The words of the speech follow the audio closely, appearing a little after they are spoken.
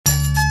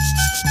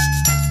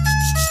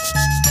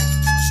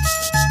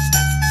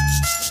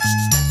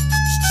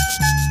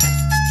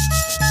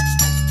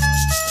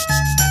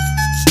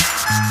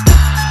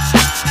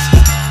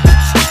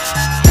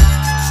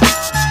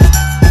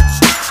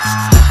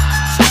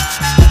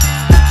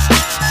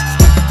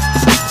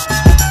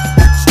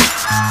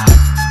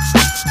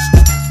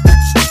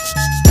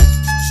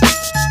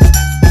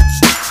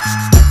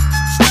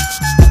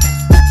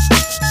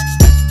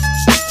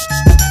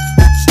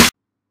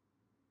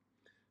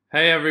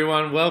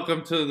everyone.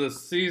 Welcome to the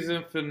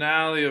season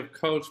finale of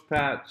Coach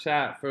Pat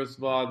Chat. First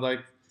of all, I'd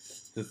like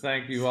to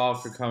thank you all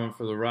for coming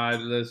for the ride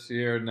this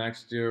year.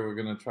 Next year, we're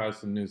going to try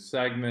some new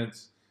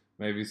segments,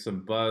 maybe some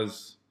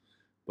buzz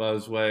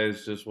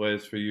ways, just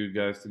ways for you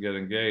guys to get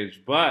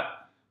engaged. But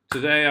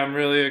today, I'm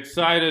really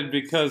excited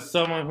because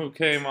someone who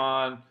came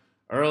on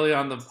early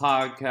on the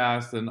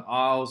podcast, and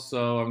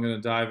also I'm going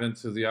to dive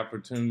into the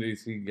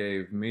opportunities he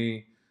gave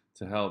me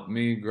to help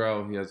me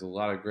grow. He has a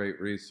lot of great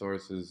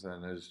resources,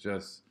 and is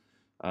just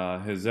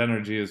his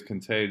energy is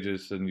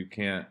contagious, and you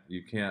can't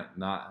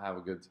not have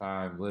a good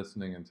time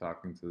listening and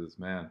talking to this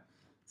man.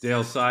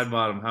 Dale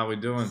Sidebottom, how we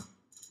doing?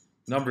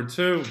 Number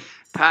 2.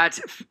 Pat,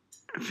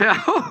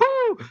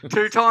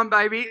 2-time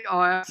baby.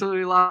 I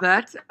absolutely love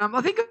that.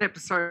 I think an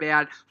episode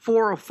about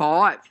 4 or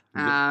 5.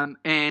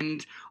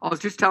 And I was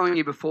just telling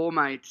you before,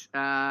 mate,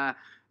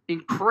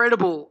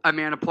 incredible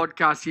amount of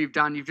podcasts you've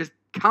done. You've just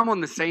come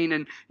on the scene,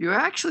 and you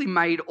actually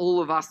made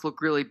all of us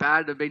look really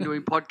bad. I've been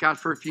doing podcasts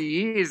for a few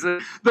years.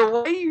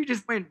 The way you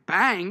just went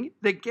bang,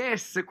 the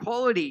guests, the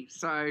quality.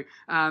 So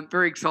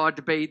very excited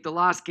to be the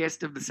last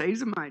guest of the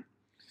season, mate.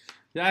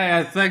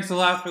 Yeah, thanks a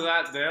lot for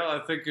that, Dale. I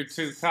think you're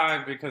too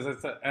kind, because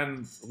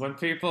and when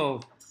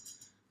people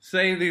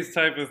say these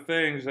type of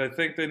things, I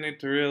think they need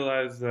to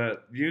realize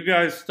that you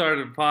guys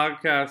started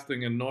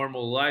podcasting in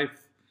normal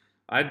life.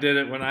 I did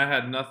it when I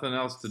had nothing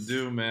else to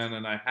do, man,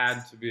 and I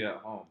had to be at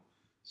home.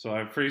 So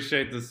I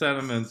appreciate the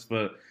sentiments,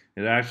 but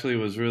it actually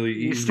was really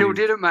easy. You still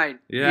did it, mate.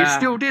 Yeah. You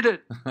still did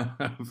it.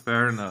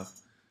 Fair enough.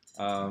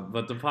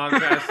 But the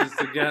podcast is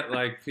to get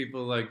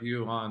people like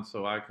you on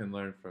so I can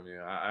learn from you.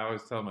 I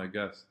always tell my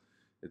guests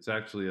it's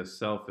actually a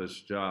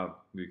selfish job,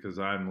 because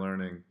I'm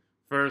learning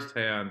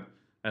firsthand,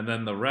 and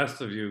then the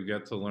rest of you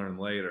get to learn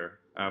later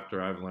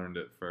after I've learned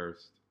it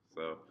first.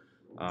 So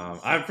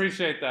I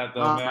appreciate that,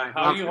 though, man.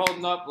 How are you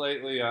holding up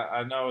lately?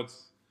 I know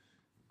it's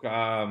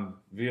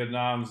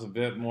Vietnam's a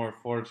bit more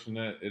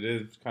fortunate. It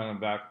is kind of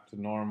back to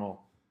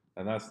normal,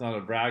 and that's not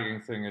a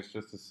bragging thing. It's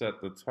just to set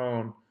the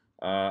tone.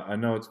 I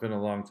know it's been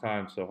a long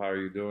time, so how are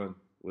you doing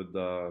with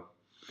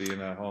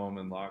being at home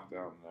and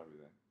lockdown and everything?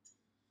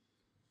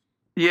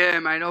 Yeah,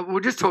 mate. We were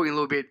just talking a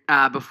little bit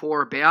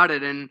before about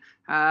it, and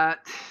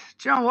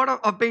do you know what?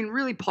 I've been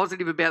really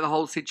positive about the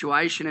whole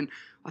situation, and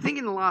I think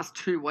in the last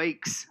 2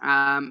 weeks,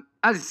 as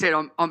I said,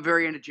 I'm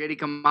very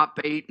energetic, I'm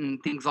upbeat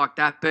and things like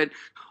that, but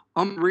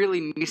I'm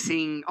really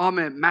missing. I'm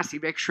a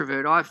massive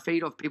extrovert. I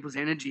feed off people's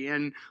energy,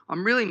 and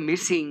I'm really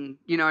missing,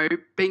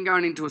 being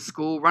going into a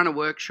school, run a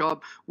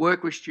workshop,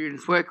 work with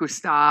students, work with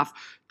staff,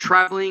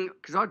 traveling,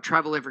 because I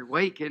travel every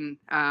week, and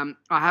I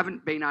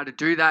haven't been able to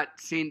do that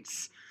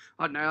since,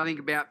 I don't know, I think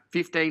about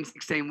 15,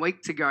 16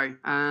 weeks ago.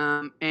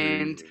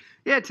 And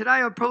yeah,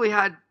 today I probably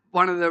had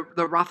one of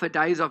the rougher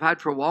days I've had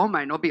for a while,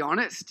 mate. I'll be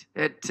honest.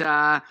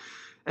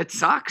 It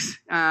sucks,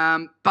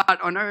 but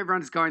I know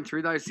everyone's going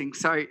through those things.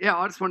 So, yeah,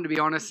 I just wanted to be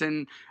honest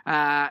and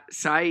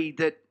say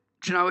that,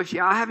 if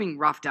you are having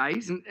rough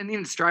days, and in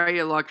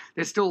Australia,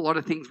 there's still a lot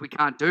of things we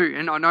can't do.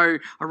 And I know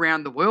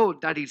around the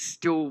world that is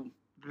still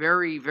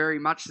very, very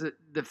much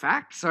the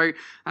fact. So,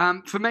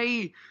 for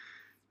me,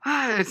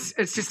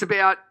 it's just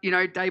about,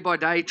 day by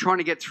day trying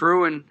to get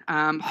through,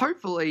 and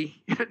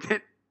hopefully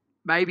that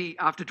maybe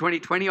after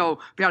 2020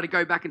 I'll be able to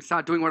go back and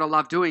start doing what I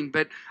love doing.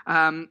 But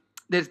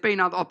there's been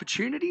other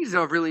opportunities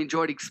that I've really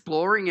enjoyed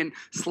exploring, and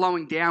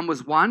slowing down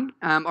was one.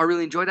 I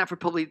really enjoyed that for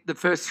probably the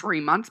first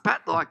 3 months,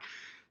 Pat,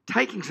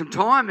 taking some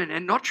time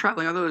and not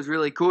traveling. I thought it was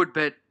really good,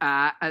 but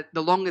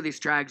the longer this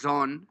drags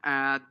on,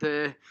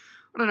 the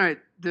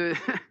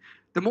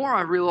more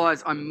I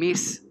realise I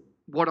miss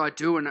what I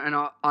do, and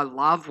I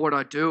love what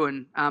I do,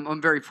 and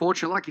I'm very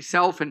fortunate, like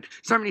yourself and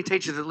so many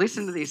teachers that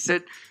listen to this,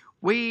 that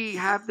we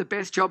have the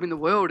best job in the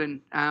world,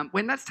 and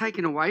when that's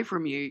taken away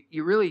from you,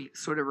 you really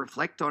sort of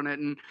reflect on it,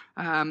 and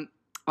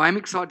I'm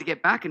excited to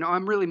get back, and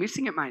I'm really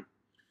missing it, mate.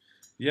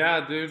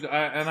 Yeah, dude,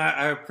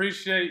 I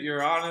appreciate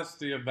your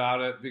honesty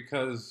about it,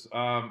 because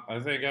I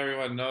think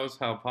everyone knows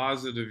how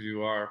positive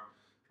you are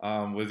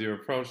with your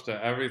approach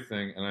to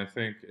everything, and I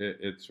think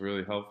it's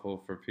really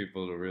helpful for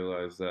people to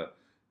realize that,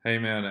 hey,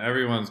 man,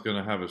 everyone's going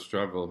to have a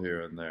struggle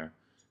here and there,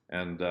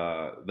 and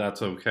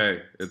that's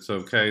okay. It's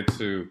okay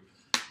to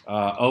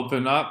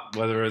open up,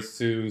 whether it's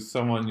to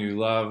someone you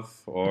love,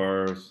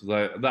 or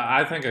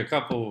I think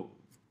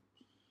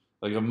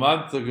a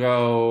month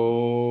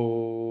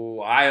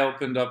ago, I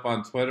opened up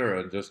on Twitter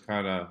and just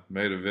kind of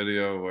made a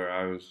video where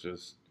I was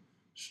just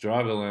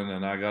struggling,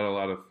 and I got a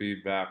lot of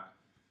feedback,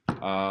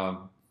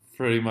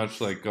 pretty much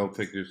go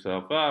pick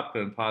yourself up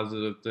and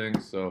positive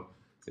things. So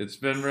it's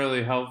been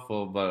really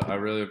helpful, but I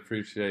really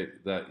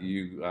appreciate that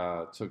you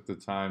took the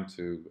time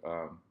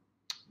to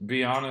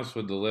be honest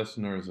with the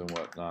listeners and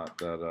whatnot,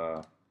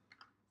 that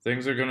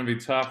things are going to be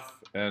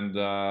tough, and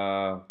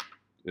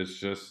it's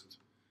just,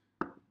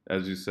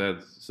 as you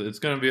said, it's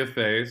going to be a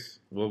phase.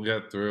 We'll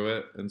get through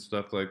it and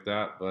stuff like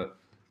that. But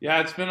yeah,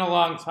 it's been a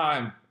long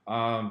time,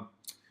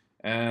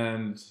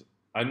 and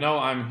I know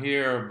I'm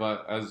here,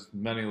 but as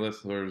many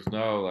listeners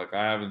know,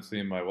 I haven't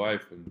seen my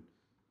wife in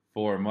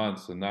 4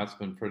 months, and that's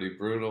been pretty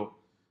brutal.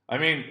 I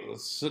mean,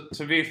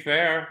 to be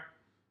fair,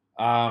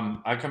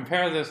 I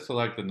compare this to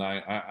like the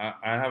night. I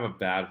have a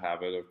bad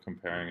habit of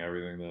comparing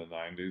everything to the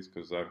 '90s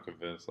because I'm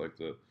convinced like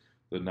the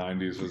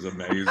 '90s was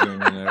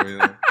amazing and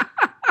everything.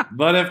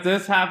 But if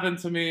this happened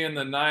to me in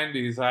the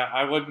 '90s,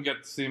 I wouldn't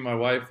get to see my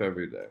wife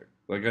every day.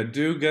 Like I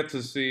do get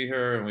to see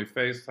her, and we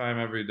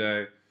FaceTime every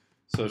day.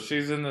 So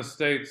she's in the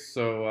States,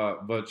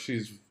 but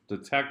she's the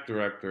tech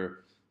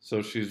director,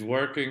 so she's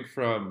working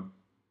from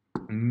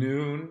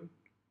noon,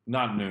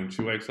 not noon.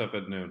 She wakes up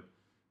at noon,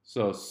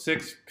 so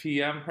 6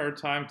 p.m. her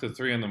time to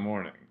 3 in the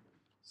morning.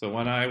 So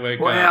when I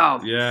wake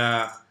up,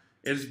 yeah,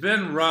 it's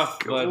been rough.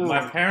 But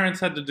my parents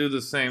had to do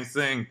the same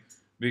thing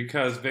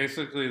because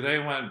basically they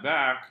went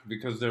back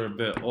because they're a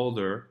bit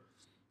older,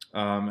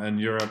 and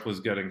Europe was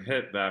getting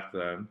hit back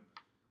then.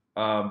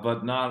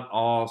 But not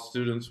all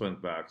students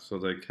went back, so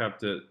they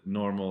kept it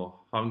normal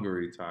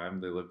Hungary time.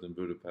 They lived in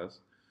Budapest,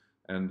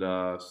 and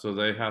so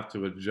they have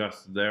to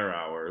adjust their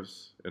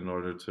hours in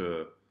order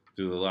to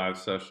do the live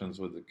sessions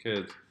with the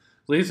kids.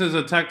 Lisa's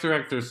a tech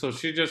director, so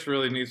she just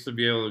really needs to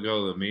be able to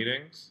go to the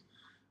meetings.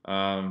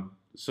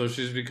 So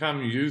she's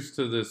become used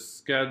to this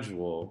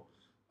schedule.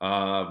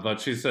 But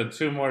she said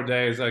 2 more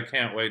days. I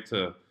can't wait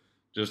to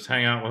just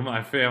hang out with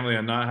my family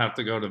and not have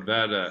to go to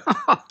bed at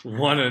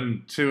 1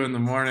 and 2 in the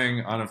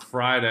morning on a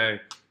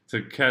Friday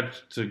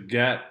to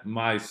get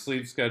my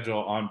sleep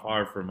schedule on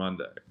par for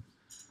Monday.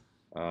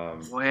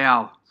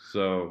 Wow.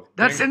 So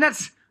that's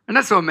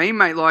what I mean,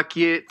 mate. Like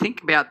you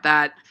think about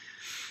that.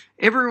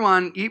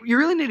 Everyone, you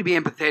really need to be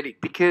empathetic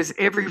because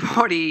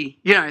everybody,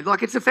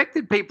 like it's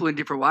affected people in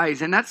different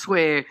ways, and that's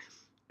where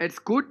it's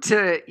good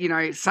to,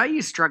 say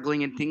you're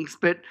struggling and things,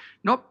 but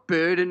not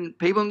burden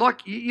people. And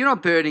like, you're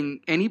not burdening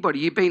anybody.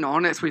 You've been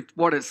honest with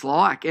what it's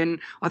like. And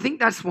I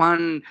think that's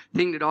one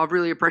thing that I've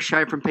really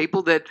appreciated from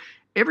people, that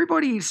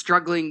everybody is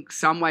struggling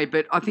some way,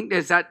 but I think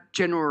there's that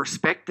general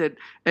respect that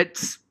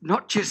it's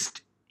not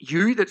just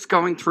you that's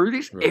going through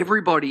this, right.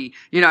 Everybody,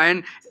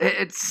 and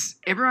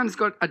everyone's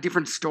got a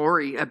different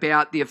story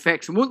about the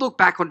effects. And we'll look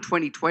back on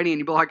 2020 and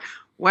you'll be like,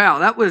 wow,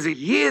 that was a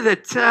year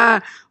that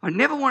I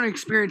never want to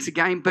experience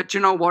again. But you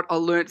know what? I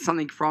learned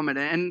something from it.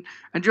 And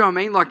do you know what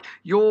I mean? Like,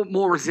 you're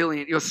more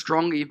resilient. You're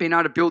stronger. You've been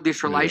able to build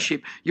this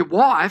relationship. Yeah. Your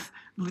wife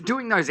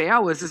doing those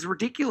hours is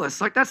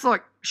ridiculous. Like, that's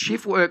like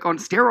shift work on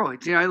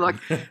steroids,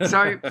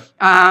 so,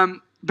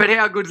 but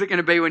how good is it going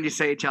to be when you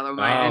see each other,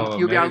 mate? And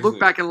you'll be able to look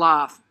back and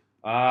laugh.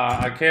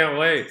 I can't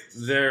wait.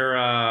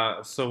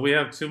 So we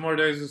have 2 more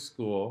days of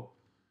school.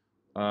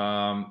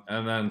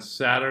 And then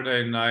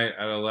Saturday night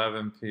at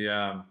 11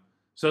 p.m.,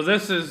 so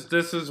this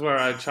is where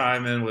I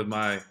chime in with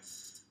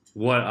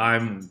what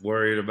I'm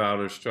worried about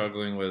or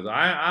struggling with.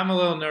 I'm a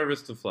little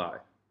nervous to fly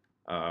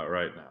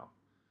right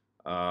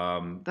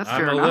now. That's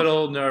I'm fair a enough.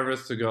 little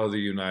nervous to go to the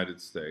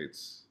United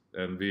States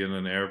and be in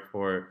an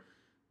airport.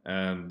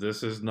 And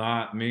this is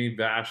not me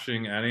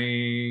bashing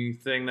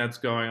anything that's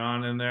going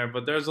on in there,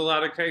 but there's a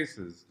lot of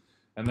cases.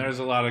 And there's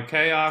a lot of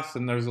chaos,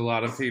 and there's a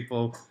lot of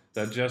people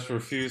that just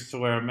refuse to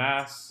wear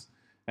masks.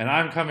 And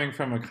I'm coming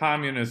from a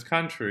communist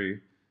country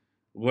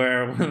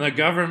where when the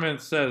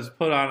government says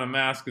put on a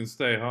mask and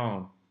stay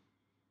home,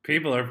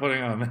 people are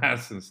putting on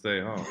masks and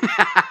stay home.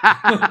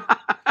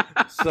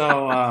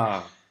 So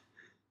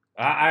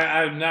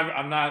I'm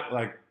not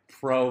like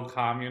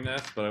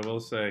pro-communist, but I will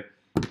say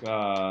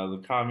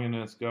the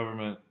communist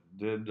government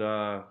did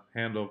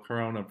handle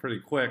Corona pretty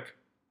quick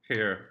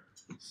here.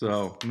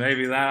 So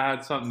maybe that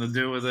had something to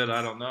do with it.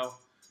 I don't know.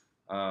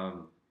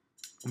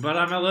 But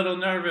I'm a little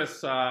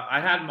nervous. I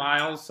had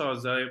miles, so I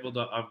was able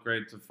to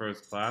upgrade to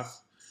first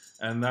class.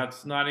 And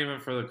that's not even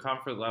for the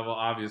comfort level.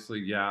 Obviously,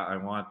 yeah, I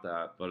want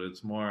that. But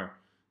it's more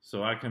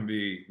so I can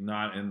be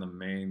not in the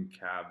main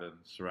cabin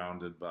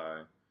surrounded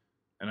by...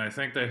 And I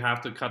think they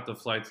have to cut the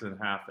flights in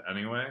half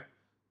anyway.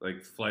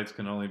 Like, flights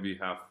can only be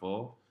half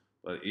full.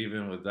 But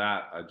even with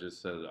that, I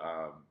just said,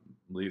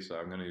 Lisa,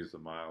 I'm going to use the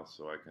miles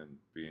so I can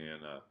be in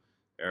an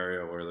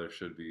area where there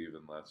should be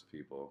even less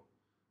people.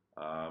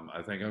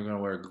 I think I'm going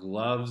to wear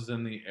gloves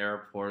in the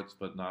airports,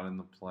 but not in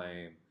the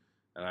plane.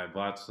 And I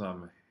bought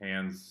some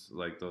hands,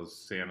 like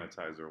those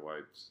sanitizer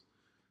wipes.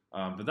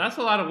 But that's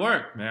a lot of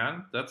work,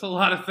 man. That's a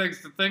lot of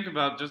things to think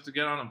about just to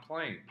get on a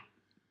plane.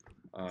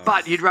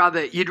 But you'd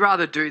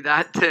rather do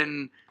that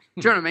than,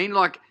 do you know what I mean?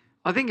 Like,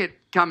 I think it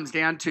comes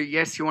down to,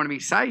 yes, you want to be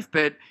safe,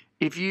 but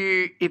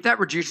if that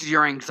reduces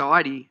your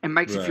anxiety and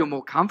makes you feel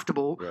more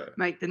comfortable,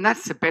 mate, then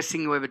that's the best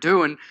thing you ever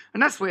do. And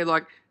that's where,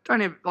 like,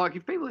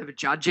 if people ever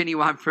judge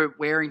anyone for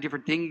wearing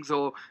different things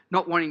or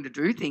not wanting to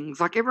do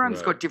things, like,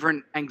 everyone's got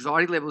different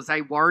anxiety levels.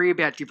 They worry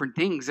about different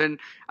things, and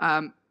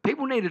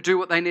people need to do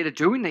what they need to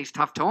do in these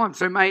tough times.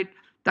 So, mate,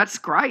 that's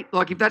great.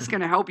 Like, if that's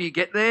going to help you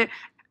get there,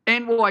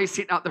 and while you're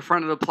sitting up the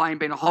front of the plane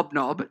being a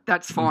hobnob,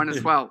 that's fine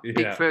as well.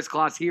 Big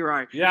first-class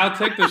hero. Yeah, I'll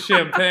take the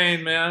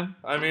champagne, man.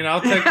 I mean,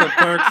 I'll take the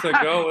perks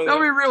that go with it.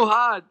 That'll be real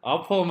hard.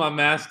 I'll pull my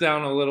mask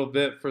down a little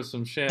bit for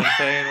some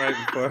champagne right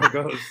before I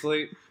go to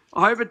sleep.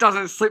 I hope it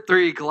doesn't slip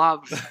through your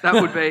gloves. That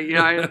would be,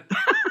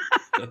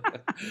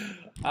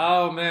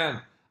 Oh,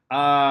 man.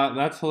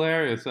 That's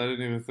hilarious. I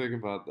didn't even think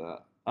about that.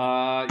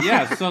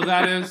 Yeah, so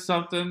that is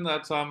something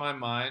that's on my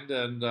mind,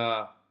 and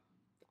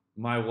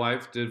my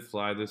wife did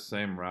fly this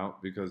same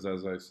route because,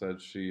 as I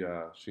said, she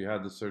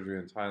had the surgery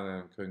in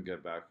Thailand and couldn't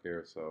get back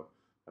here. So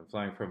I'm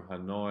flying from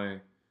Hanoi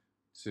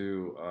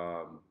to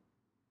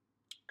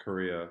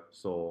Korea,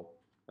 Seoul,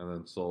 and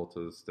then Seoul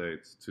to the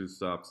States. 2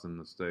 stops in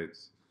the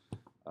States,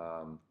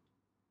 um,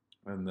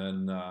 and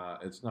then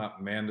it's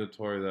not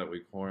mandatory that we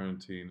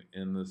quarantine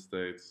in the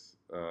States.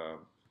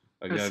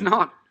 It's Again,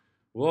 not.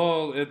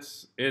 well,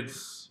 it's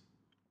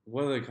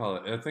what do they call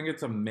it? I think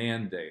it's a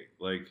mandate.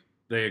 Like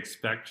they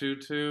expect you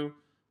to,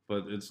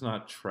 but it's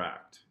not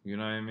tracked. You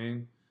know what I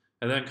mean?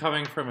 And then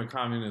coming from a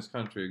communist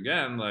country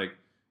again, like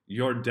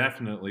you're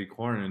definitely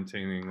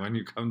quarantining when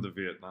you come to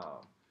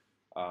Vietnam.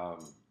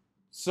 Um,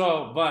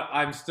 but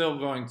I'm still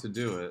going to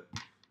do it.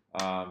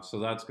 So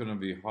that's going to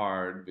be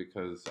hard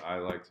because I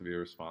like to be a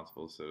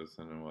responsible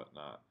citizen and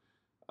whatnot.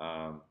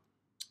 Um,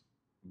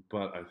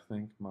 but I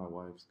think my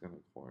wife's going to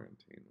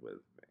quarantine with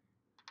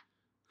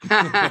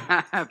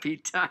Happy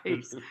me.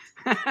 days.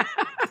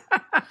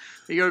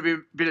 You got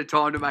a bit of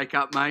time to make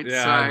up, mate.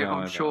 Yeah, so I know,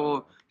 I'm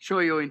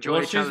sure you'll enjoy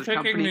well, each she's other's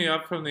picking company. me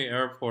up from the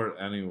airport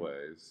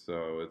anyways,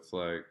 so it's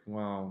like,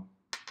 well,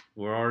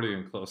 we're already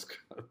in close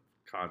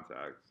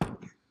contact.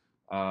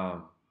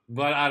 Um,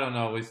 but I don't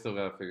know. We still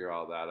got to figure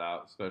all that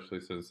out, especially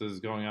since this is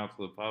going out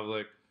to the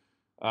public.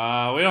 We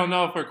don't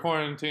know if we're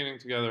quarantining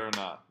together or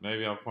not.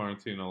 Maybe I'll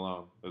quarantine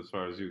alone, as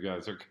far as you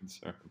guys are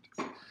concerned.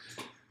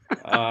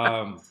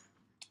 Um,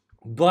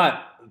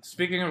 but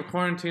speaking of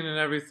quarantine and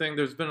everything,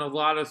 there's been a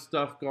lot of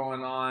stuff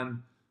going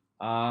on.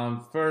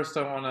 First,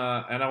 I want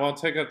to, and I won't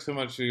take up too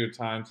much of your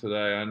time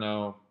today. I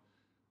know,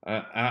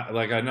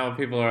 I know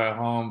people are at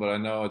home, but I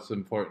know it's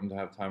important to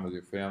have time with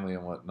your family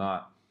and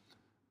whatnot.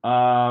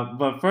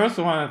 But first,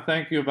 I want to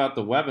thank you about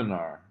the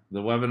webinar.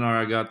 The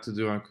webinar I got to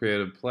do on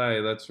creative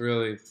play. That's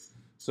really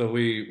so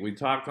we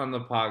talked on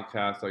the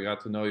podcast. I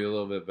got to know you a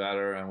little bit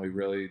better, and we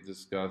really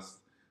discussed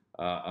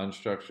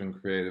unstructured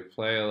creative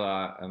play a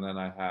lot. And then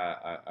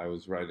I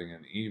was writing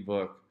an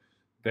ebook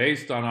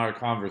based on our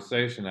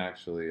conversation.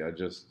 Actually, I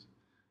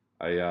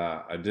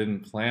didn't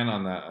plan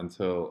on that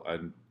until I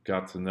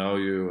got to know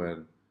you,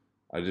 and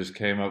I just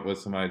came up with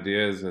some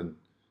ideas, and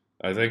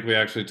I think we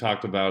actually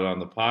talked about it on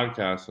the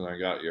podcast, and I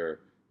got your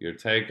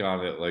take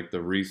on it, like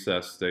the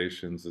recess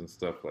stations and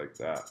stuff like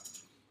that.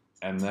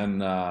 And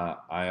then I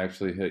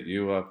actually hit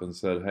you up and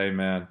said, "Hey,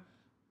 man,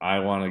 I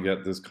want to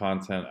get this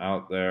content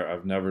out there.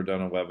 I've never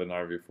done a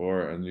webinar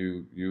before," and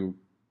you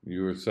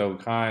were so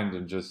kind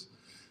and just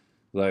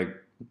like,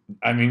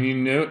 I mean, you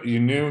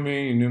knew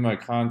me, you knew my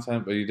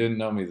content, but you didn't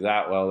know me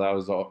that well. That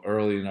was all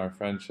early in our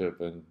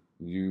friendship, and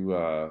you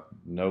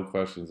no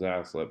questions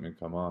asked, let me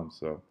come on.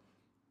 So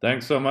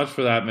thanks so much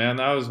for that, man.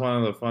 That was one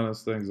of the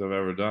funnest things I've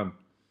ever done.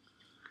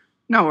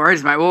 No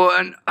worries, mate. Well,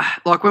 and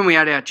like when we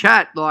had our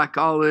chat, like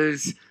I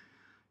was,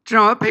 do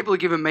you know what? People are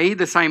giving me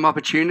the same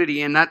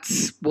opportunity, and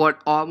that's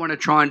what I want to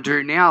try and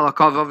do now. Like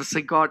I've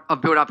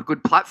built up a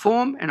good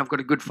platform, and I've got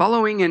a good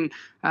following, and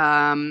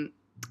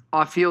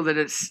I feel that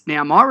it's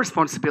now my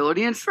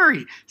responsibility, and it's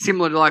very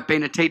similar to like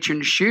being a teacher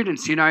and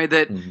students. You know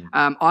that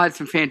I had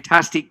some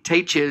fantastic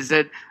teachers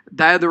that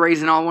they're the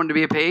reason I wanted to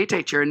be a PE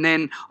teacher, and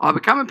then I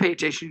become a PE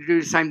teacher to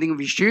do the same thing with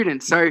your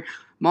students. So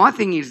my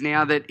thing is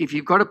now that if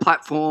you've got a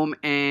platform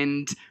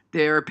and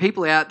there are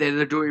people out there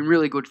that are doing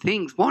really good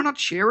things, why not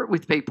share it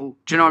with people?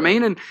 Do you know what I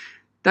mean? And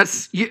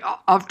that's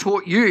I've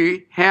taught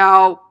you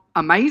how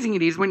amazing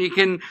it is when you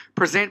can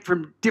present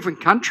from different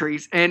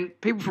countries and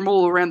people from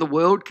all around the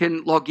world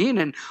can log in.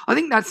 And I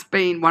think that's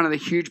been one of the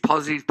huge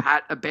positives,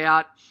 Pat,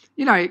 about,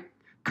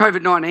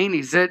 COVID-19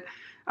 is that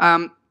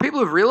people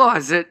have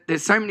realised that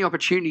there's so many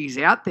opportunities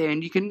out there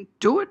and you can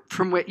do it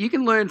from where you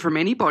can learn from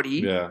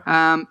anybody.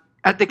 Yeah.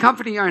 At the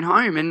comfort of your own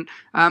home, and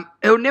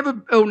it'll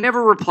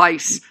never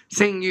replace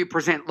seeing you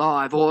present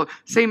live or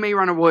seeing me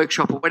run a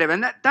workshop or whatever.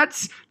 And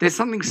there's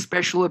something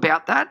special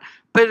about that.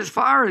 But as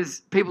far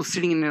as people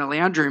sitting in a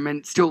lounge room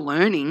and still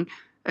learning,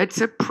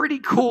 it's a pretty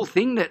cool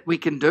thing that we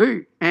can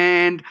do.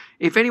 And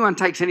if anyone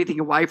takes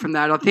anything away from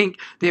that, I think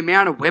the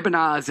amount of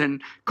webinars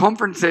and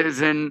conferences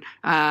and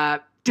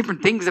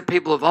different things that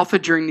people have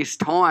offered during this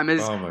time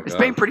it's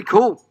been pretty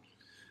cool.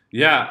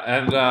 Yeah,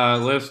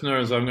 and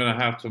listeners, I'm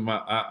gonna have to.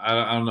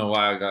 I don't know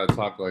why I gotta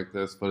talk like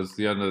this, but it's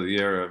the end of the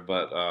year.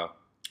 But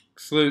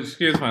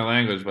excuse my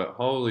language, but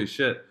holy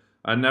shit,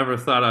 I never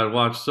thought I'd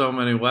watch so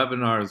many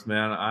webinars,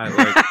 man.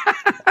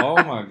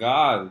 Oh my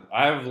god,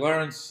 I've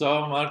learned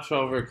so much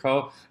over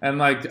COVID, and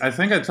like I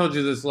think I told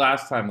you this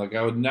last time. Like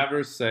I would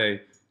never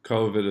say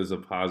COVID is a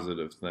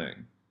positive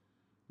thing,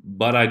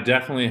 but I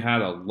definitely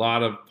had a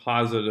lot of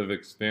positive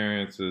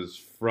experiences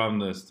from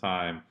this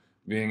time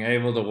being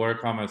able to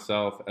work on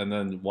myself and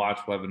then watch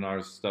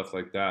webinars, stuff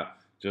like that,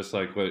 just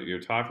like what you're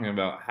talking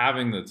about,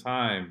 having the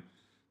time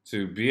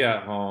to be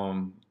at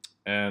home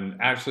and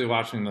actually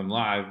watching them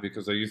live,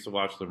 because I used to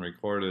watch them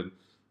recorded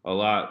a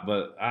lot.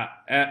 But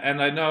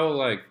I know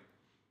like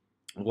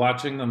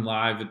watching them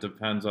live, it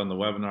depends on the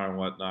webinar and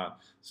whatnot.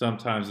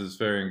 Sometimes it's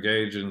very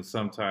engaging.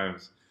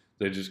 Sometimes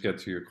they just get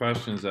to your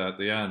questions at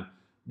the end.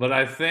 But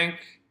I think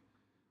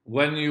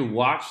when you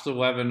watch the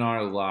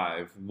webinar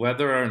live,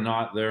 whether or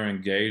not they're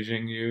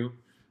engaging you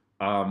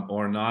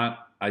or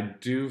not, I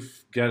do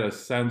get a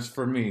sense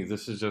for me,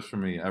 this is just for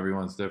me,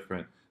 everyone's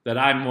different, that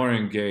I'm more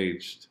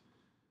engaged.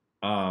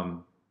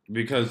 Um,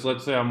 because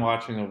let's say I'm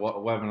watching a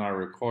webinar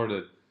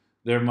recorded,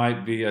 there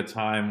might be a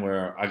time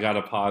where I got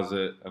to pause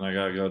it and I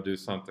got to go do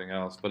something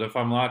else. But if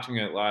I'm watching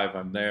it live,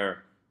 I'm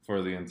there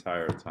for the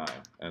entire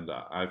time. And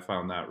I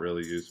found that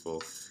really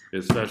useful,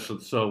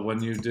 especially so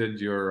when you did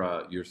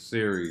your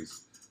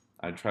series,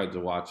 I tried to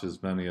watch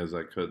as many as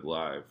I could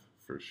live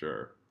for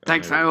sure.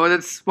 Thanks, mate. Well,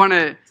 it's one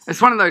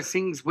of those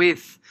things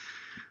with.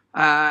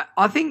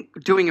 I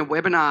think doing a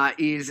webinar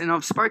is, and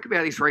I've spoke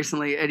about this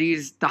recently, it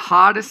is the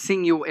hardest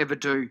thing you'll ever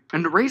do.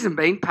 And the reason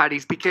being, Pat,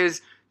 is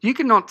because you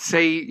cannot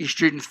see your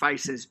students'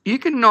 faces. You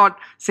cannot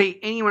see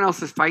anyone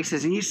else's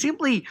faces, and you're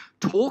simply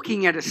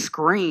talking at a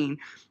screen.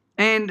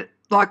 And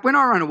like when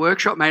I run a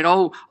workshop, mate,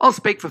 I'll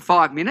speak for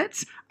 5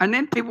 minutes, and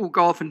then people will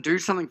go off and do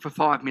something for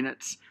 5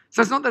 minutes.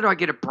 So it's not that I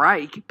get a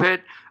break,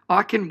 but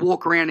I can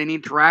walk around and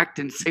interact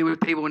and see with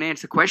people and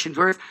answer questions.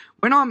 Whereas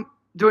when I'm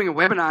doing a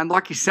webinar, and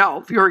like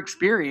yourself, your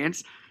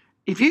experience,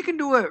 if you can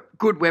do a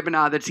good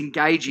webinar that's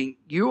engaging,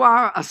 you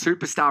are a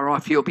superstar, I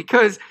feel,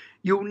 because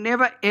you'll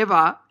never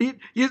ever,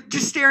 you're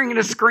just staring at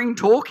a screen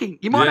talking.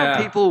 You might have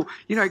people,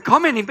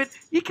 commenting, but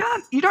you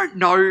don't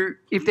know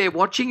if they're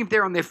watching, if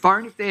they're on their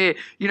phone, if they're,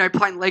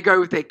 playing Lego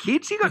with their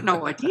kids. You got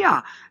no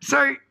idea.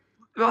 So,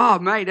 oh,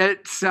 mate,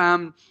 it's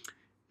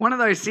one of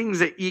those things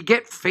that you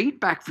get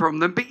feedback from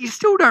them, but you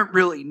still don't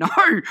really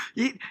know.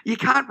 You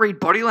can't read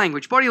body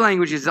language. Body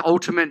language is the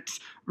ultimate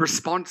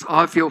response,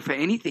 I feel, for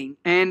anything.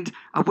 And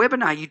a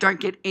webinar, you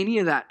don't get any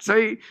of that.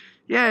 So,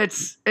 yeah,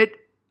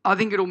 I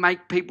think it'll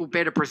make people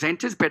better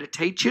presenters, better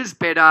teachers,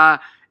 better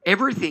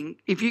everything.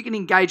 If you can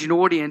engage an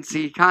audience so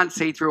you can't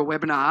see through a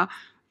webinar,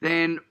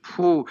 then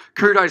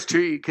kudos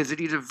to you, because it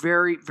is a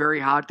very, very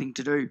hard thing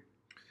to do.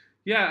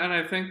 Yeah, and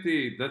I think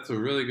that's a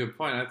really good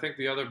point. I think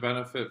the other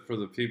benefit for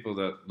the people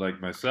that, like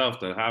myself,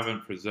 that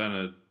haven't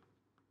presented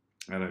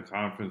at a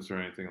conference or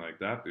anything like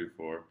that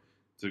before,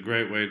 it's a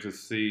great way to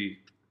see,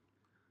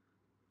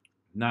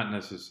 not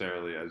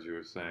necessarily, as you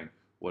were saying,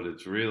 what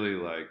it's really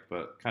like,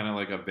 but kind of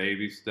like a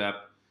baby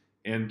step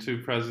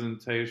into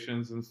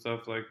presentations and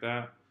stuff like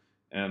that.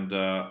 And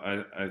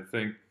I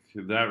think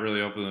that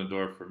really opened the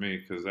door for me,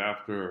 because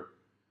after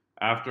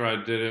I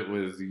did it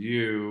with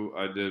you,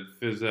 I did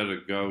phys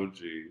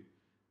pedagogy.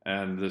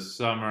 And this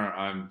summer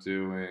I'm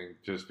doing,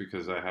 just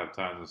because I have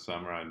time this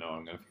summer, I know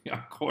I'm going to be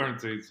on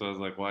quarantine, so I was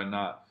like, why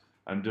not?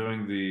 I'm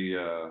doing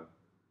the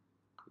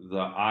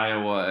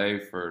Iowa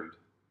AFERD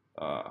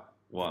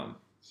one.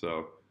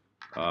 So,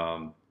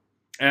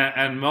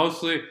 and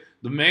mostly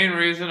the main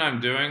reason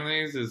I'm doing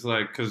these is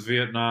like because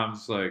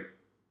Vietnam's like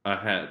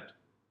ahead.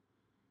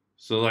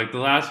 So like the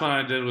last one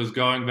I did was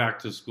going back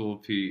to school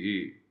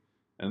PE.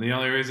 And the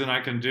only reason I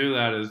can do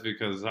that is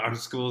because our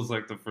school is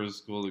like the first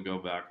school to go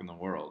back in the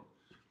world.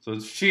 So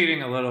it's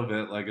cheating a little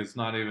bit. Like it's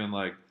not even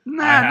like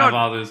I have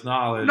all this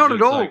knowledge. Not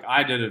at all. Like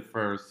I did it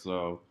first,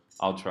 so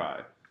I'll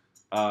try.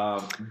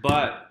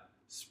 But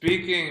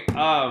speaking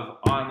of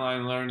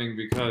online learning,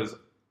 because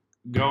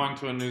going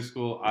to a new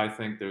school, I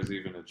think there's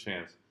even a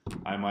chance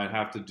I might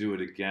have to do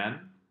it again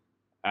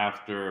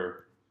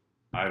after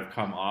I've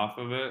come off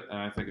of it. And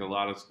I think a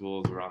lot of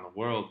schools around the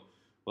world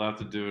will have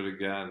to do it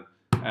again.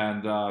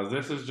 And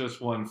this is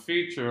just one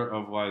feature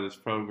of why this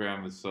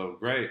program is so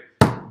great.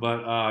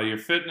 But your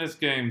fitness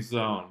game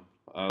zone,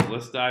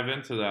 let's dive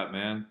into that,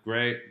 man.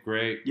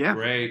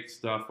 Great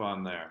stuff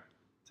on there.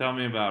 Tell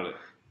me about it.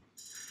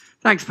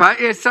 Thanks,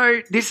 Pat. Yeah,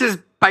 so this is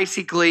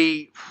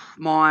basically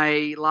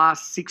my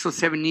last 6 or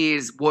 7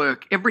 years'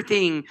 work.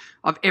 Everything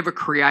I've ever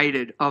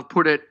created, I've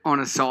put it on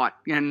a site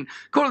and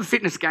call it the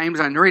Fitness Game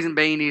Zone. The reason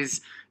being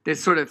is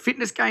there's sort of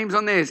fitness games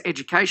on there, there's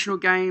educational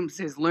games,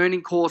 there's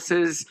learning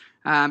courses.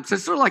 So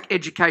it's sort of like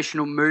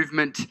educational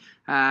movement.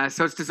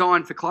 So it's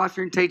designed for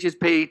classroom teachers,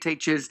 PE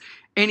teachers,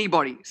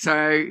 anybody.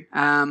 So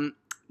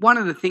one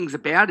of the things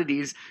about it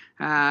is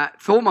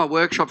for all my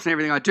workshops and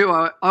everything I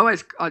do,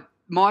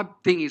 my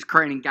thing is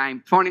creating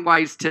game, finding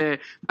ways to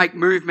make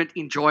movement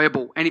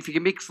enjoyable. And if you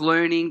can mix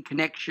learning,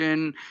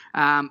 connection,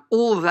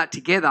 all of that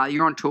together,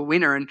 you're onto a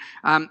winner. And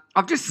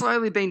I've just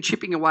slowly been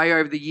chipping away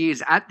over the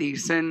years at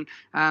this. And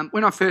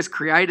when I first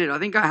created, I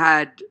think I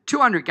had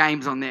 200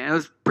 games on there. It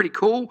was pretty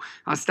cool.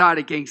 I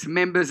started getting some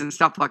members and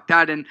stuff like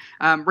that. And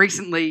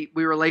recently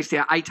we released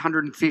our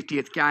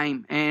 850th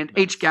game. And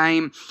each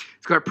game,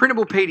 it's got a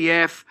printable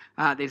PDF.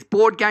 There's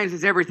board games,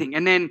 there's everything.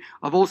 And then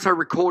I've also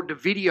recorded a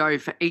video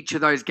for each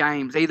of those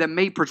games, either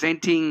me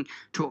presenting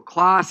to a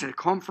class at a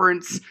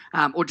conference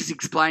or just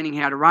explaining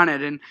how to run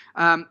it.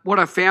 And what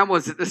I found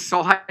was that the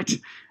site,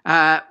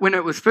 when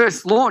it was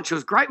first launched, it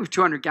was great with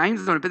 200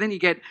 games on it, but then you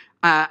get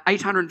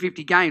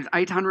 850 games,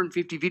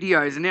 850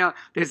 videos, and now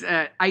there's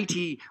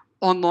 80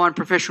 online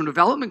professional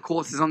development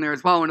courses on there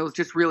as well, and it was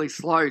just really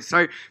slow.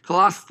 So for the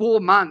last 4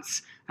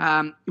 months,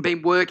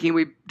 been working.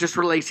 We just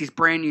released this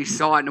brand new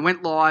site and it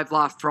went live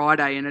last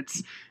Friday, and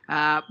it's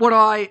what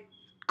I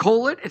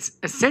call it. It's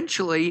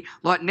essentially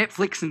like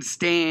Netflix and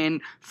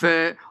Stan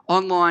for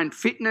online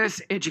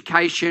fitness,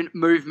 education,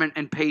 movement,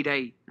 and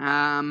PD.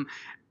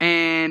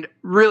 And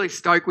really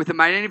stoked with it,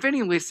 mate. And if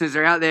any listeners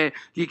are out there,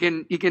 you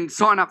can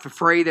sign up for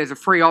free. There's a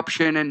free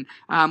option,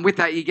 and with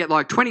that, you get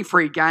like 20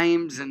 free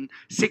games and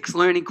 6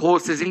 learning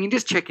courses, and you can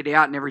just check it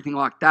out and everything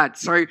like that.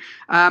 So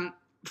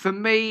for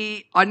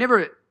me, I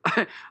never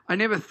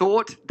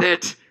thought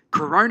that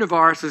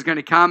coronavirus was going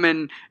to come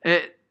and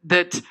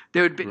that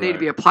there would need to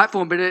be a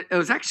platform, but it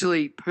was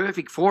actually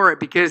perfect for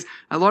it because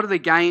a lot of the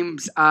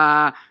games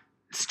are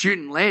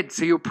student-led.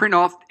 So you'll print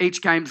off,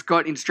 each game's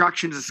got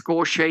instructions, a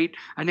score sheet,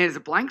 and there's a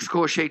blank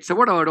score sheet. So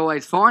what I would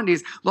always find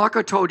is, like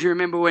I told you,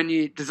 remember when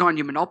you designed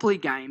your Monopoly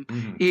game,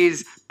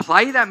 is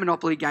play that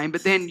Monopoly game,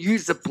 but then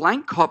use the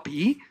blank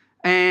copy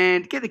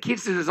and get the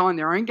kids to design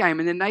their own game,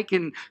 and then they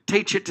can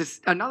teach it to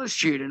another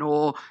student.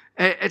 Or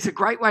it's a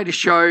great way to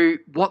show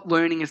what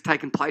learning has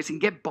taken place and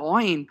get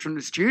buy-in from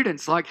the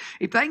students. Like,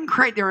 if they can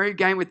create their own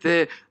game with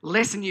the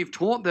lesson you've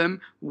taught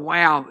them,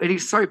 wow, it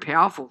is so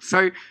powerful.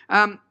 So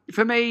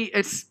for me,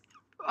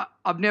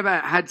 I've never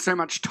had so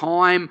much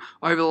time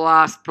over the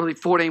last probably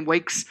 14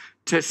 weeks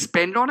to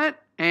spend on it.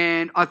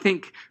 And I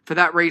think for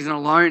that reason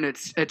alone,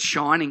 it's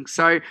shining.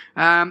 So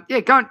go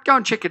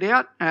and check it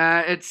out.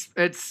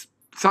 It's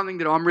something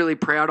that I'm really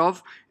proud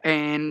of,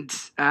 and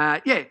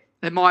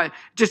it might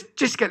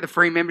just get the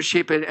free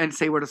membership and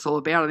see what it's all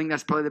about. I think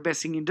that's probably the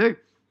best thing you can do.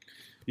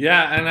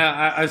 Yeah, and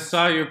I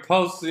saw your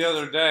post the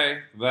other day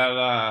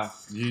that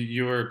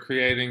you were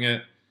creating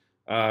it,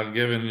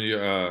 giving you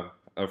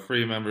a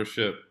free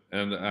membership,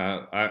 and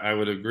I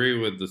would agree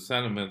with the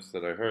sentiments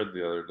that I heard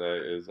the other day.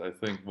 Is I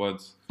think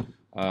once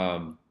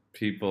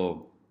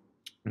people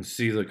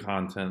see the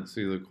content,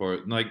 see the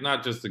course, like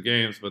not just the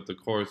games, but the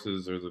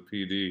courses or the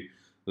PD,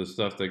 the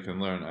stuff they can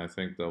learn, I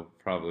think they'll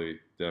probably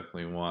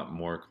definitely want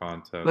more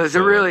content. There's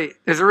a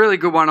really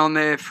good one on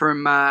there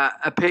from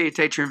a PE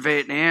teacher in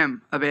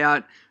Vietnam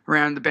about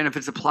around the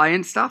benefits of play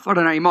and stuff. I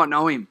don't know, you might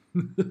know him.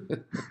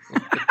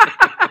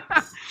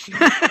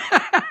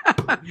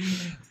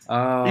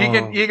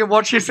 You can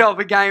watch yourself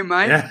a game,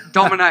 mate. Yeah.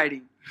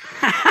 Dominating.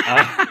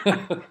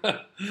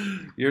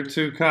 You're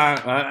too kind.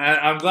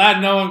 I'm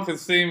glad no one can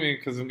see me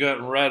because I'm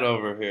getting red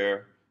over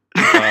here.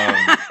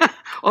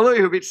 I thought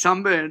you were a bit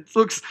sunburned.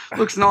 Looks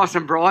nice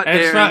and bright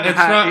it's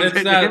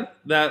there.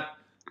 It's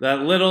that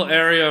little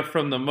area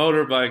from the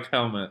motorbike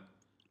helmet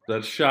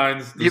that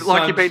shines.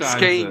 Like you've been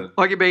skiing.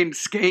 Like you've been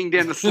skiing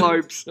down the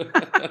slopes.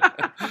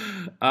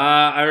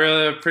 I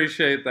really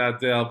appreciate that,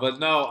 Dale. But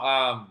no,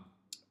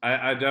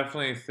 I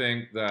definitely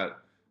think that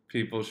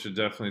people should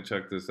definitely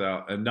check this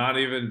out, and not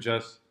even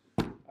just.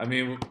 I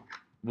mean,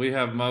 we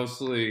have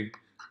mostly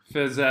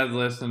phys ed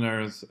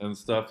listeners and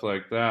stuff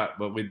like that,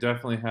 but we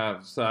definitely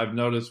have. So I've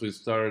noticed we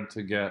started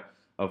to get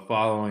a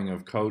following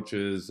of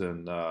coaches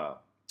and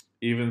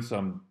even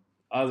some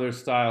other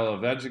style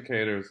of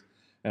educators.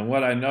 And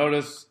what I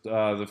noticed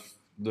the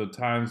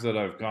times that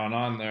I've gone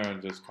on there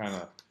and just kind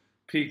of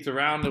peeked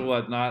around and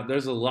whatnot,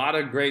 there's a lot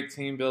of great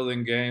team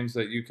building games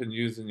that you can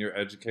use in your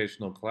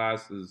educational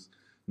classes,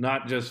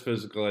 not just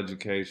physical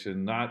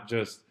education, not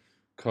just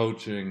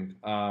coaching.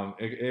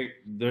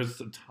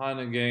 There's a ton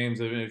of games.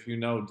 I mean, if you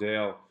know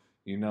Dale,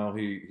 you know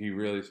he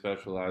really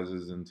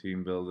specializes in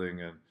team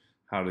building and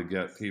how to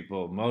get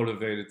people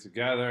motivated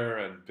together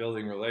and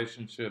building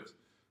relationships.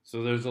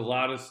 So there's a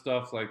lot of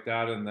stuff like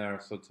that in there.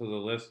 So to the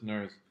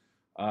listeners,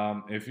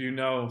 if you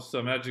know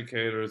some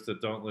educators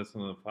that don't listen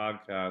to the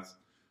podcast,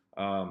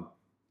 I'm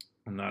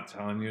not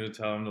telling you to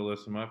tell them to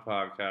listen to my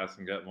podcast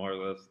and get more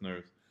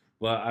listeners,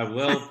 but I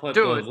will put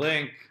the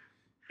link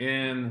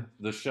in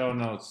the show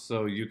notes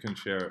so you can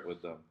share it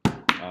with them.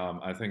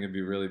 I think it'd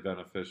be really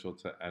beneficial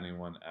to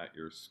anyone at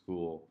your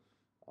school.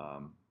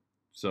 I'm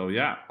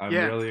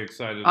really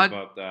excited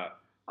about that.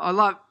 I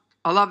love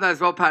that as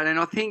well, Pat. And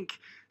I think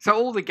so.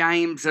 All the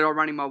games that I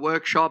run in my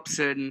workshops,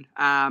 and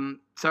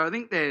so I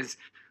think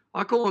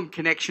I call them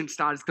connection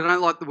starters because I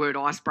don't like the word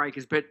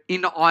icebreakers, but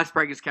in the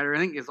icebreakers category, I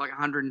think there's like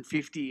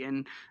 150,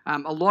 and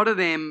a lot of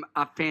them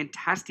are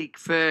fantastic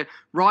for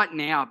right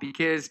now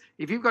because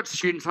if you've got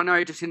students, I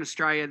know just in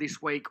Australia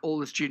this week, all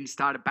the students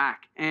started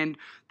back, and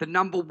the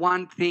number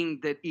one thing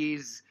that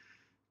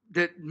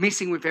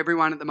missing with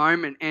everyone at the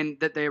moment and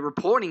that they're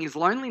reporting is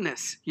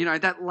loneliness. You know,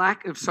 that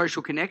lack of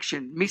social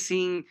connection,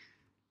 missing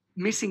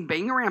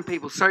being around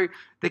people. So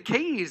the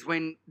key is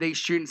when these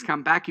students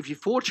come back, if you're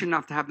fortunate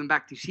enough to have them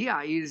back this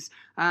year, is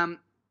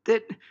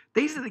that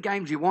these are the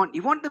games you want.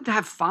 You want them to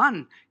have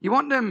fun. You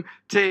want them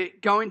to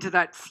go into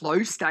that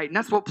flow state. And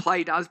that's what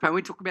play does, Pat.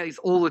 We talk about this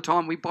all the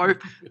time. We both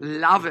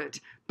love it.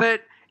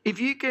 But if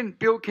you can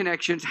build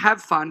connections,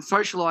 have fun,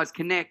 socialise,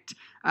 connect,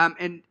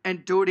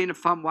 and do it in a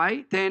fun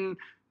way, then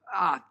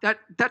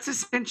that's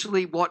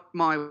essentially what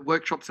my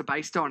workshops are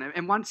based on.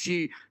 And once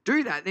you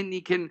do that, then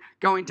you can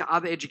go into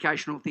other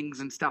educational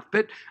things and stuff.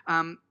 But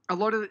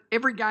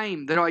every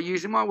game that I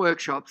use in my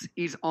workshops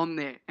is on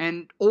there,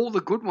 and all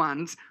the good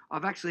ones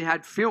I've actually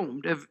had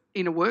filmed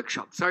in a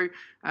workshop. So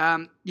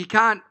you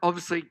can't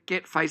obviously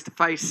get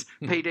face-to-face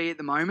PD at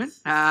the moment.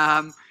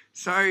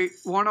 So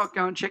why not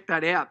go and check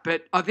that out?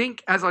 But I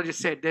think, as I just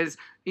said, there's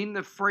in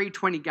the free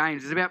 20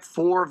 games, there's about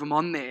 4 of them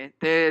on there.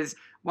 There's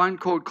one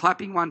called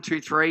Clapping 1, 2,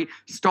 3,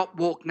 Stop,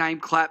 Walk, Name,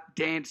 Clap,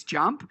 Dance,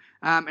 Jump,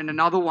 and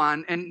another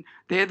one. And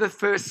they're the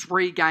first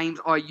 3 games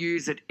I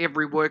use at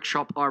every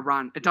workshop I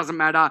run. It doesn't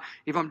matter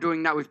if I'm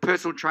doing that with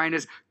personal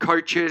trainers,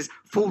 coaches,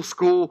 full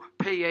school,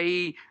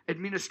 PE,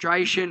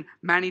 administration,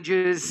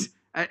 managers.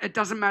 It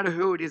doesn't matter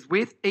who it is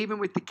with, even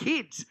with the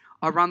kids.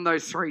 I run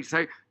those 3.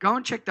 So go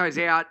and check those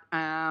out.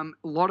 A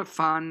lot of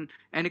fun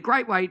and a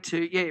great way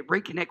to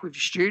reconnect with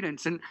your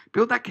students and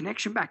build that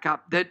connection back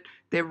up that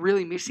they're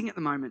really missing at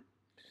the moment.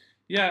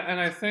 Yeah, and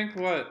I think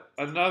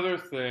another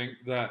thing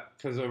that,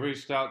 because I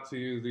reached out to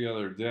you the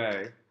other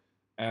day,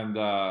 and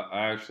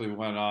I actually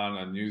went on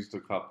and used a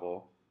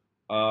couple.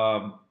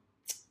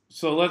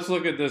 So let's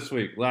look at this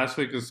week. Last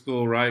week of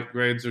school, right?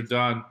 Grades are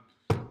done.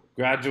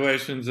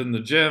 Graduation's in the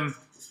gym.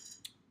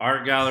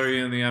 Art gallery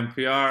in the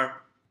NPR.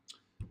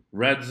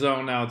 Red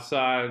zone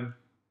outside.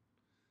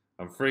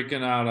 I'm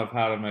freaking out of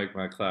how to make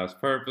my class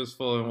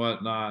purposeful and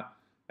whatnot.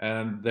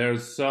 And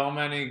there's so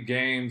many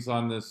games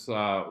on this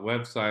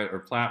website or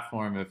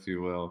platform, if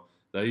you will,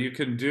 that you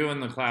can do in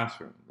the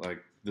classroom, like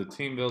the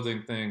team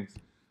building things.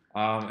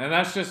 And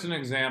that's just an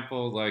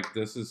example. Like,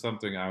 this is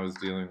something I was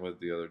dealing with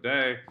the other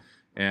day,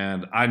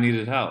 and I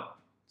needed help.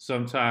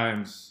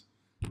 Sometimes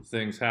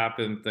things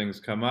happen, things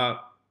come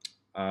up,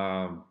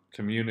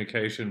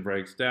 communication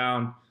breaks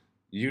down.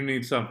 You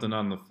need something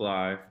on the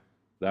fly.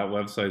 That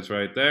website's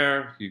right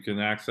there. You can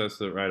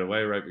access it right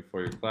away, right before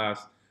your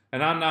class.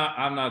 And I'm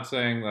not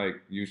saying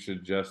like you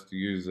should just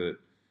use it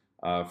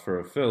for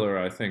a filler.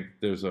 I think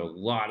there's a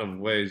lot of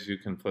ways you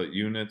can put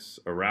units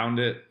around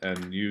it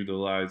and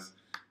utilize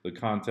the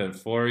content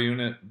for a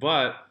unit.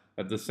 But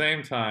at the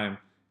same time,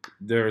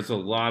 there's a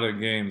lot of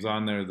games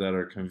on there that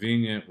are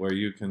convenient where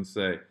you can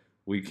say,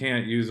 we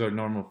can't use our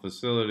normal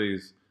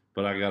facilities,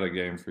 but I got a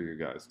game for you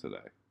guys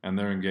today. And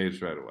they're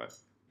engaged right away.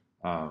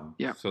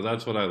 So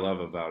that's what I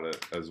love about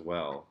it as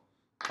well.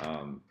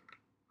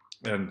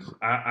 And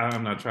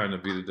I'm not trying to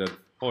beat a dead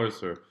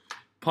horse or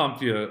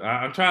pump you.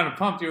 I'm trying to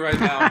pump you right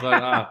now,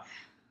 but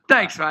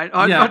thanks, mate.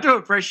 I do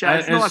appreciate it.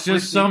 It's nice just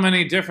listening. So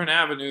many different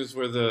avenues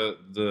where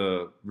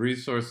the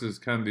resources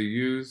can be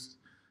used.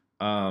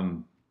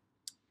 And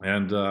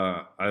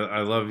I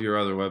love your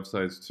other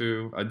websites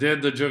too. I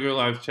did the Jugger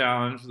Life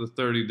Challenge, the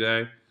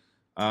 30-day.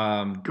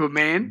 Good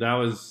man. That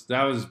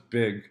was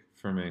big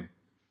for me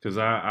because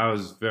I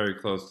was very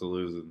close to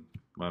losing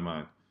my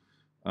mind.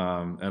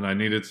 And I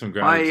needed some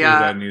gratitude.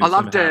 I needed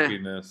some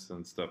happiness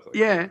and stuff like that.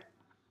 Yeah.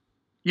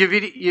 Your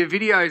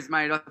videos,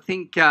 mate, I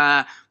think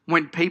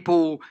when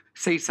people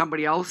see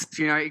somebody else,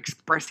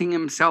 expressing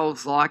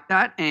themselves like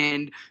that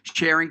and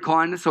sharing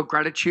kindness or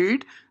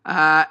gratitude,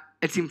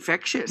 it's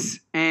infectious.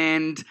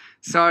 And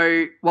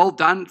so well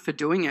done for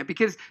doing it,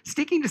 because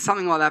sticking to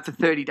something like that for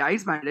 30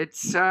 days, mate,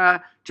 it's, do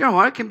you know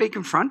what? It can be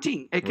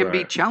confronting. It can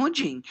be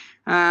challenging.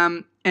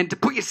 And to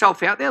put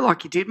yourself out there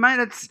like you did, mate,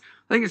 I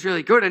think it's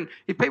really good. And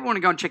if people want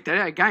to go and check that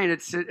out, again,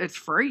 it's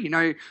free.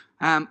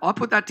 I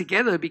put that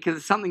together because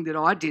it's something that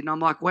I did, and I'm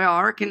like, wow,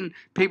 I reckon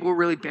people will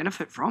really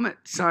benefit from it.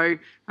 So,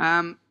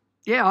 well,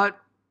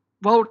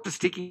 for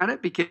sticking at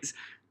it, because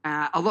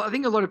I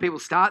think a lot of people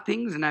start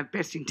things and have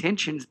best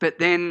intentions, but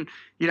then,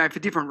 for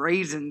different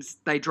reasons,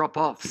 they drop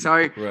off.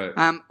 So,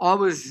 I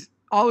was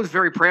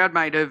very proud,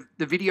 mate, of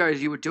the videos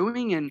you were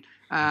doing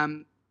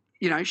and,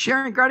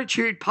 sharing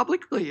gratitude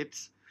publicly. I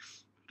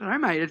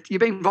don't know, mate. You're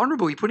being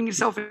vulnerable. You're putting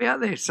yourself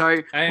out there.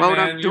 So, hey, well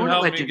man, done you doing it,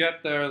 helped legend. me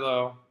get there,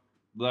 though.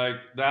 Like,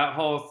 that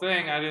whole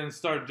thing, I didn't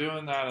start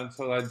doing that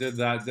until I did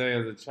that day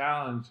of the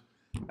challenge.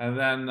 And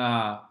then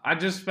I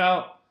just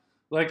felt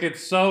like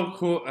it's so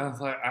cool. I was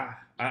like,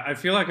 I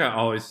feel like I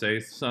always say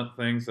some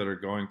things that are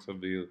going to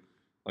be,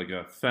 like,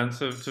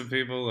 offensive to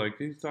people. Like,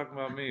 he's talking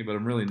about me, but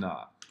I'm really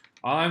not.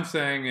 All I'm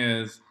saying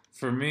is,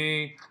 for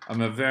me,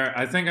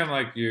 I think I'm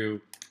like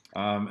you.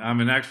 I'm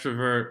an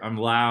extrovert. I'm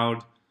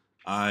loud.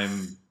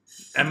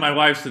 And my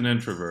wife's an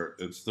introvert.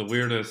 It's the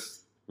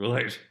weirdest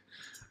relation.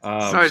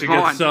 She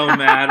gets so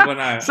mad when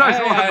I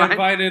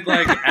invited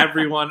like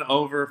everyone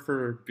over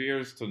for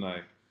beers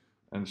tonight,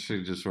 and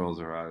she just rolls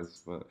her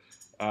eyes. But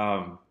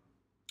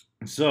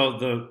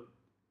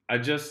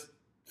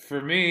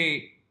for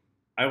me,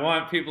 I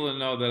want people to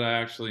know that I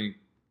actually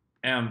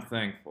am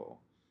thankful.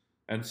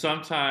 And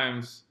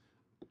sometimes,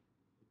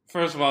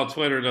 first of all,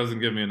 Twitter doesn't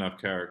give me enough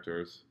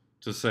characters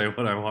to say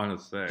what I want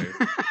to say.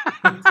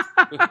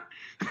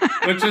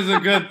 Which is a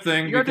good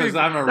thing because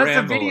I'm a rambler.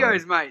 That's the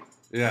videos, mate.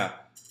 Yeah.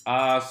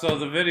 So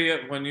the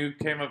video, when you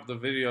came up with the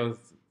video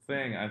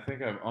thing, I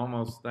think I've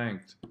almost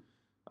thanked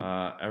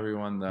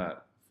everyone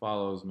that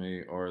follows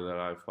me or that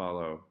I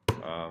follow.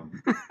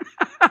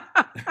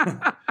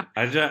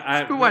 It's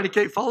a good way to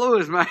keep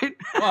followers, mate.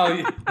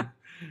 Well,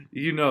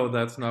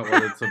 that's not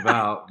what it's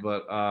about,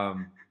 but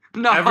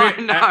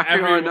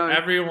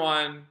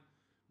everyone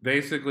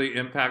basically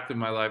impacted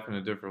my life in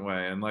a different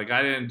way. And like,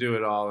 I didn't do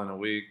it all in a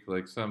week.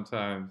 Like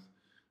sometimes,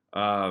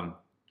 hold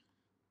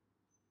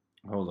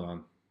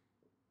on.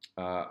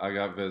 I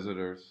got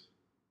visitors.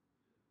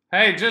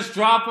 Hey, just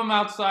drop them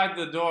outside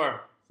the door.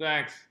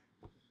 Thanks.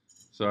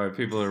 Sorry,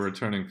 people are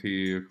returning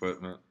PE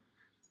equipment.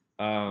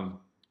 Um,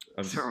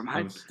 Sorry,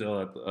 I'm mate. still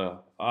at the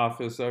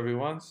office,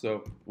 everyone.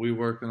 So we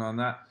working on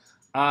that.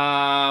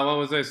 What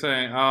was I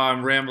saying? Oh,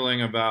 I'm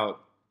rambling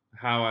about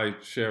how I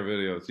share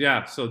videos.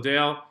 Yeah. So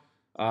Dale,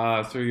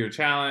 through your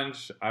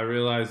challenge, I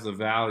realized the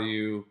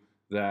value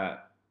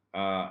that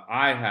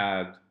I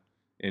had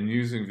in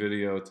using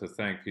video to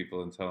thank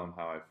people and tell them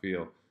how I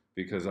feel.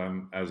 Because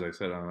as I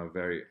said, I'm a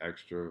very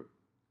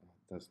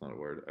that's not a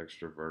word,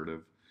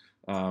 extrovertive.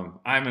 I'm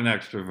an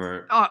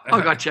extrovert. Oh,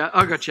 I gotcha.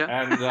 I gotcha.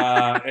 And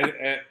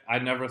I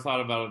never thought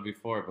about it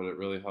before, but it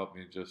really helped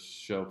me just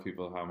show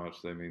people how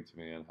much they mean to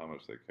me and how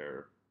much they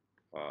care.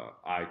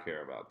 I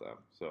care about them.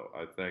 So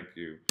I thank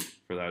you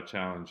for that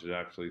challenge. It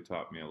actually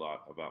taught me a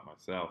lot about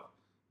myself.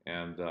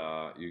 And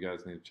you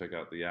guys need to check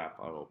out the app.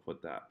 I will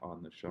put that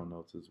on the show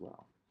notes as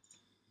well.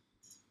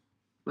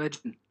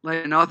 Legend.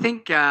 I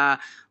think,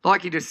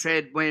 like you just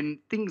said, when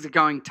things are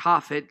going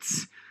tough, it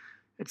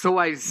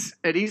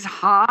is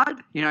hard,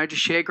 to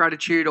share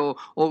gratitude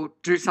or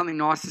do something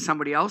nice to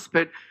somebody else,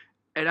 but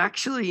it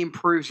actually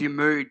improves your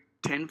mood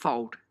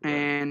tenfold. Right.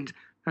 And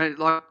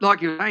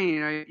like you were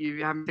saying,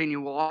 you haven't seen your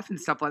wife and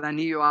stuff like that,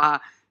 and you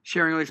are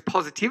sharing all this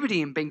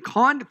positivity and being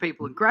kind to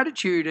people and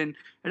gratitude, and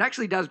it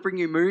actually does bring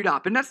your mood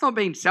up. And that's not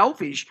being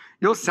selfish.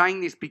 You're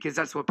saying this because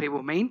that's what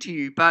people mean to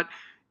you, but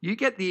you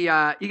get the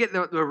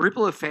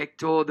ripple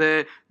effect, or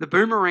the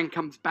boomerang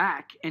comes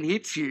back and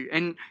hits you,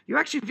 and you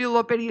actually feel a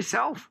lot better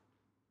yourself.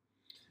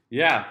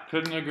 Yeah,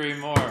 couldn't agree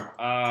more.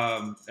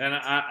 And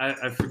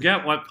I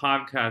forget what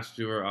podcast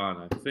you were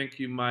on. I think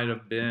you might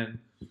have been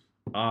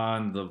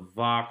on the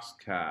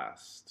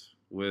Voxcast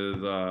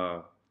with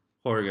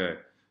Jorge.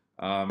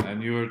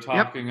 And you were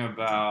talking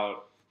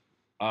about,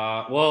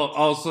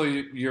 also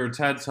your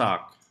TED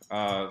Talk.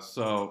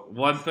 So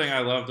one thing I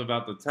loved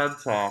about the TED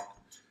Talk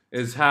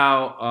is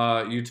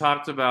how you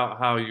talked about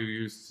how you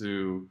used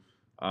to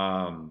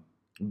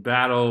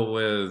battle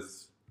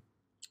with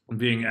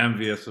being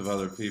envious of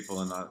other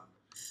people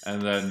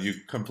and then you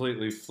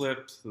completely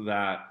flipped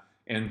that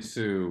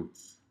into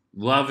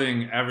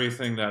loving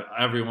everything that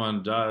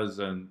everyone does,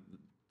 and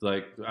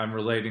like I'm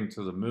relating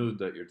to the mood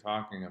that you're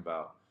talking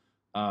about.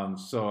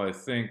 So I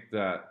think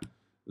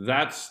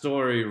that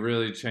story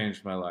really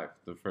changed my life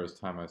the first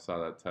time I saw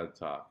that TED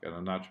Talk, and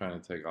I'm not trying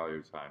to take all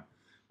your time,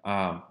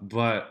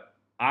 but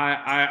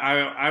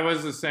I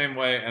was the same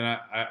way, and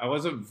I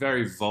wasn't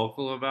very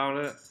vocal about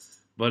it,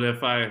 but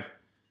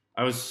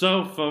I was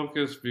so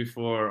focused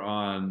before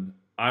on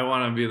I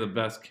want to be the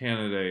best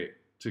candidate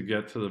to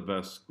get to the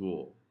best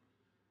school.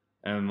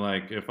 And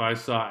like if I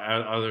saw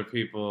other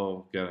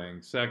people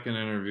getting second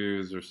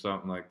interviews or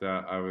something like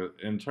that, I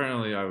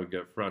would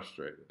get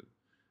frustrated.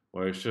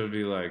 Where it should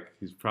be like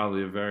he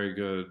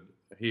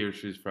or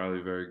she's probably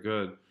very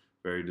good,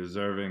 very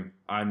deserving.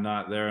 I'm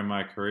not there in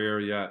my career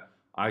yet.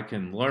 I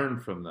can learn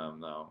from them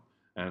though.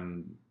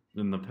 And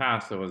in the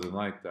past I wasn't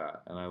like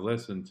that. And I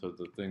listened to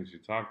the things you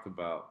talked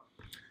about.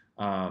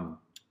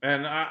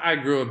 And I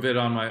grew a bit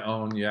on my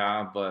own,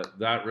 yeah, but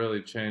that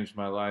really changed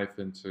my life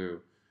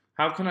into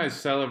how can I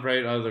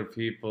celebrate other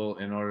people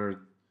in order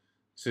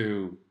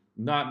to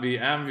not be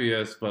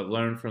envious, but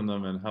learn from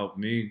them and help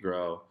me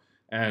grow.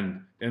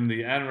 And in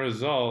the end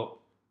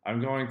result,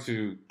 I'm going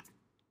to,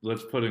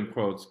 let's put in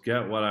quotes,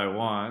 get what I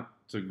want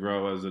to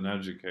grow as an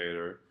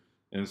educator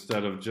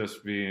instead of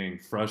just being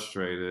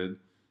frustrated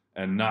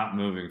and not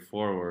moving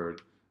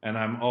forward. And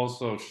I'm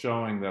also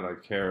showing that I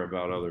care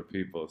about other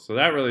people. So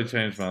that really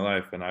changed my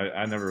life, and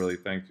I never really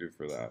thanked you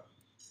for that.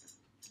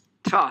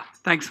 Oh,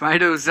 thanks,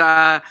 mate. It was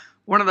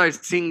one of those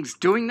things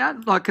doing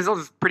that, like, because I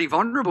was pretty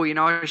vulnerable,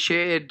 I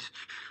shared,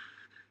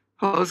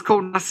 I was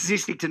called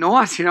narcissistic to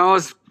nice, I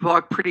was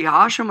like pretty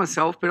harsh on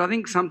myself, but I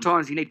think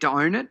sometimes you need to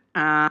own it,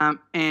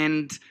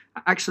 and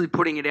actually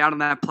putting it out on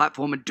that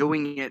platform and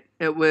doing it,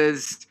 it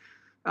was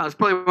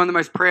probably one of the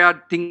most proud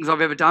things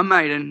I've ever done,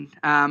 mate. And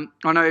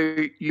I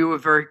know you were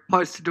very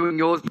close to doing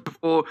yours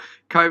before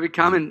COVID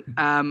came,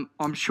 and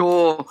I'm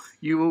sure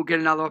you will get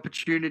another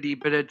opportunity.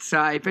 But it's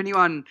if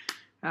anyone,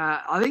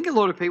 I think a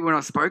lot of people when I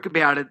spoke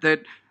about it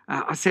that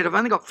I said I've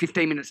only got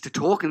 15 minutes to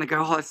talk, and they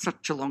go, "Oh, that's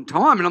such a long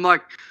time," and I'm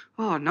like,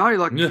 "Oh no,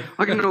 like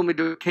I can normally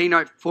do a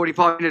keynote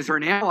 45 minutes or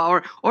an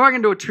hour, or I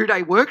can do a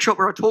 2-day workshop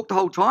where I talk the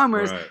whole time.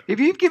 Whereas if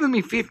you've given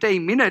me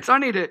 15 minutes, I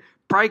need to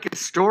break a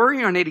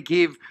story, I need to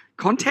give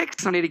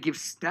context, I need to give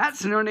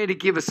stats, and I need to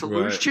give a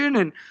solution."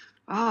 And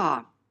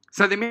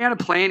so the amount of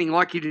planning,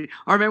 like you did,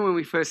 I remember when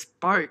we first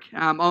spoke,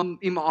 I'm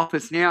in my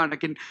office now and I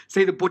can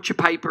see the butcher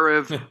paper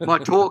of my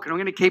talk, and I'm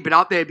going to keep it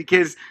up there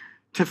because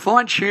to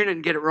fine tune it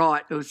and get it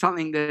right, it was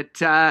something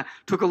that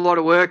took a lot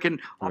of work, and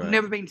I've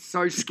never been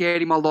so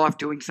scared in my life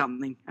doing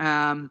something.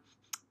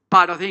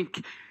 But I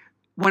think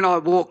when I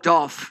walked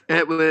off,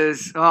 it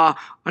was, I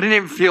didn't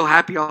even feel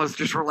happy. I was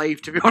just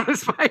relieved, to be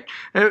honest, mate.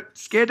 It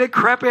scared the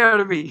crap out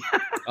of me.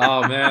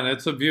 Oh, man,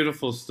 it's a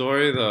beautiful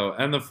story, though.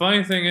 And the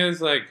funny thing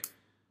is, like,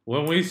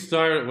 when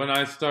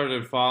I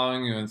started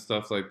following you and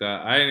stuff like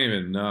that, I didn't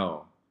even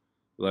know.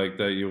 like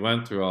that you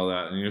went through all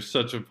that, and you're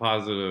such a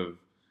positive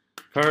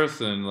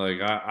person.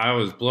 Like I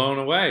was blown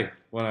away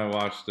when I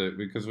watched it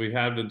because we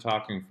had been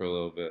talking for a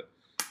little bit,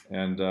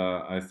 and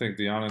I think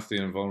the honesty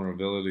and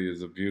vulnerability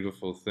is a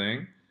beautiful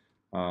thing.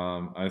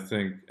 I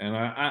think, and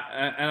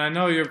I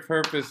know your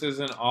purpose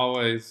isn't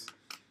always.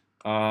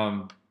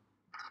 Um,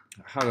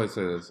 how do I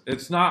say this?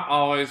 It's not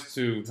always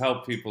to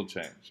help people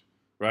change,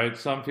 right?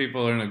 Some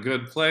people are in a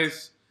good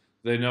place,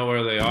 they know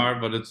where they are,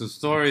 but it's a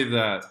story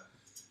that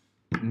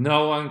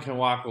no one can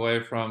walk away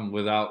from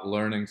without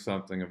learning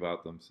something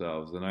about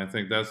themselves. And I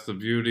think that's the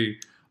beauty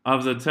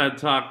of the TED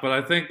Talk. But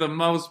I think the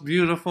most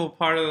beautiful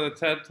part of the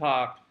TED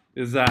Talk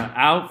is that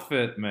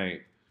outfit,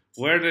 mate.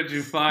 Where did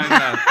you find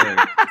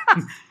that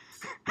thing?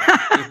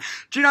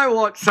 Do you know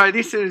what? So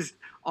this is,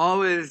 I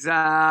was,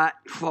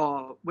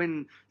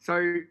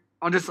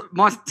 on just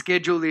my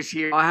schedule this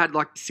year, I had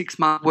like a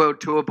 6-month world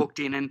tour booked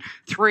in, and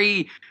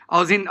I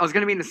was going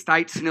to be in the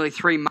States for nearly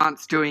 3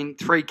 months doing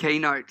 3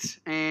 keynotes.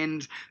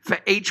 And for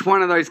each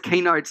one of those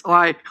keynotes,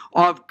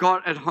 I've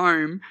got at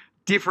home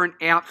different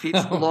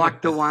outfits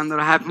like the one that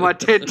I have for my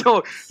TED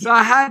Talk. So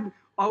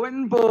I went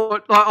and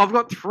bought, like, I've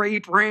got 3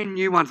 brand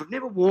new ones. I've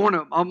never worn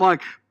them. I'm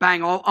like,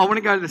 bang, I want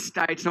to go to the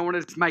States and I want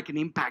to just make an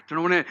impact. And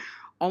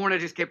I want to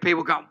just get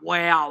people going,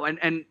 wow,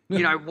 and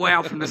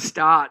wow from the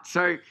start.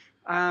 So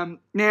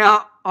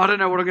now I don't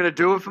know what I'm going to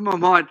do with them. I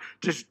might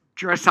just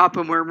dress up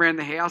and wear them around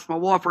the house. My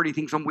wife already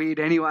thinks I'm weird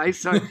anyway.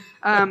 So, so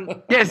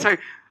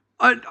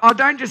I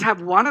don't just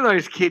have one of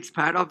those kits,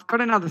 Pat. I've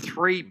got another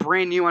 3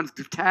 brand new ones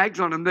with tags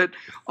on them that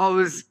I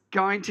was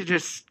going to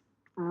just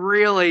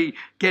really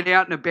get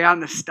out and about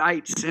in the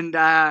States, and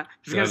I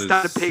was going to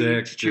start a Pig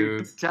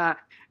Institute.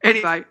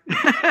 Anyway,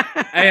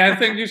 hey, I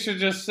think you should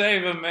just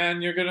save them,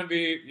 man. You're gonna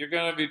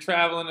be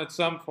traveling at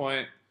some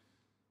point.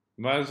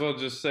 Might as well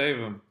just save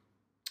them.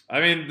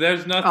 I mean,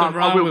 there's nothing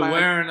wrong with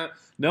wearing it.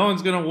 No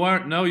one's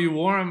gonna know you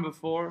wore them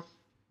before.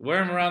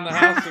 Wear them around the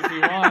house if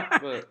you want,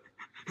 but.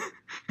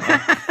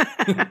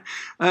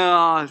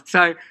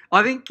 So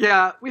I think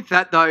with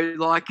that though,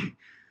 like,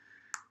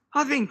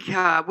 I think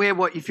wear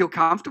what you feel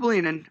comfortable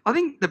in, and I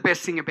think the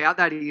best thing about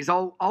that is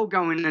I'll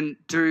go in and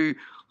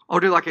I'll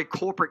do like a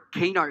corporate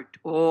keynote,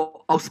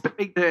 or I'll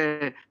speak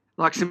to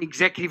like some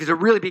executives, a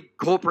really big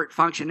corporate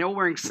function. They're all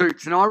wearing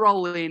suits, and I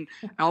roll in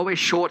and I'll wear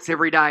shorts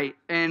every day,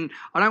 and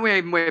I don't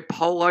even wear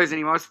polos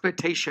anymore. I just wear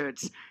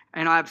t-shirts,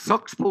 and I have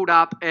socks pulled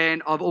up,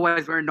 and I've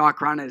always wearing Nike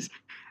runners.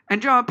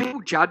 And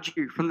people judge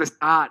you from the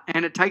start,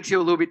 and it takes you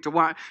a little bit to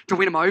win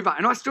them over.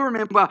 And I still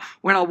remember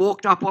when I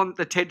walked up on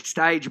the TED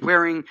stage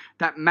wearing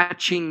that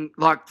matching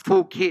like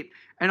full kit,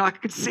 and I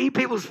could see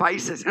people's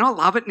faces, and I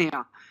love it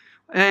now.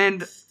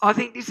 And I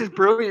think this is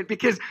brilliant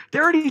because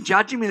they're already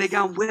judging me. They're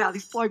going, wow,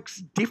 this bloke's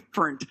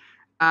different.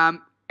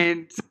 And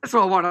that's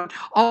what I want.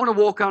 I want to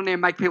walk on there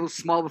and make people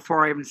smile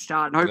before I even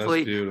start. And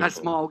hopefully that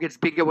smile gets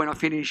bigger when I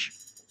finish.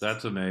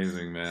 That's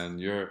amazing, man.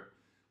 You're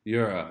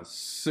a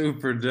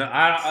super dude.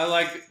 I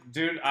like,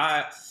 dude,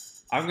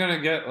 I'm going to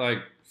get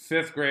like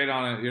 5th grade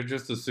on it. You're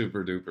just a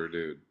super duper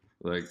dude.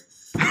 Like,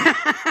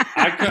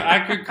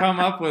 I could come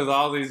up with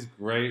all these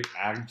great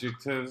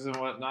adjectives and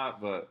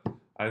whatnot, but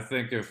I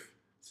think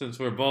since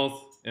we're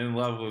both in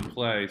love with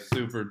play,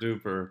 super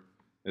duper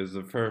is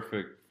the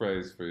perfect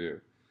phrase for you.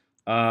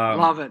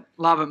 Love it,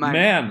 mate.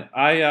 Man,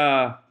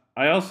 I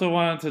also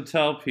wanted to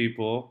tell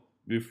people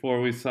before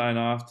we sign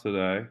off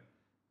today,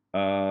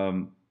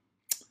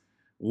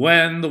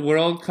 when the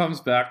world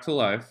comes back to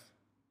life,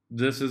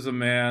 this is a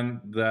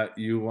man that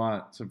you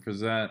want to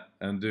present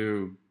and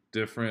do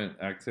different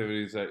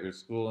activities at your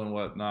school and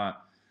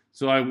whatnot.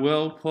 So I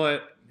will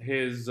put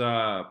his.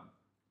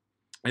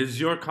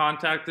 Is your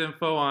contact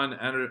info on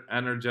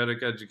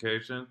Energetic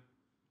Education?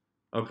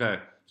 Okay.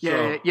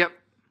 Yeah. Yep.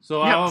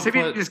 So if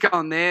you just go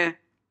on there.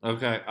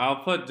 Okay, I'll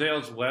put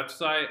Dale's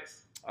website,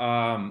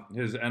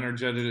 his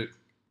Energetic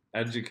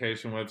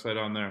Education website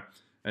on there,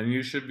 and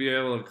you should be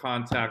able to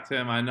contact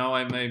him. I know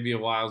I may be a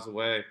whiles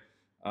away,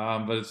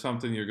 but it's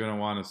something you're going to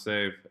want to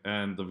save.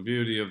 And the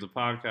beauty of the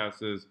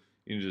podcast is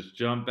you can just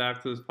jump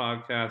back to this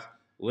podcast,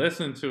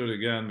 listen to it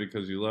again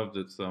because you loved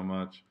it so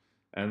much,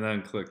 and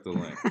then click the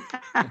link.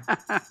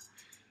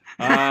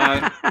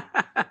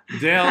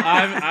 Dale,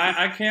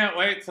 I can't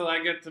wait till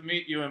I get to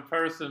meet you in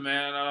person,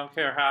 man. I don't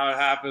care how it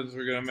happens.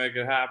 We're going to make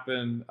it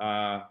happen.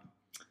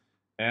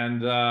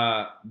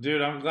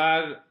 Dude, I'm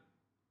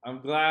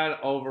glad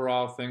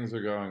overall things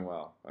are going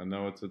well. I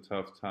know it's a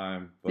tough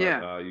time, but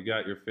you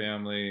got your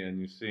family and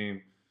you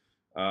seem...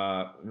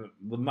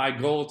 my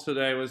goal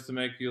today was to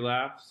make you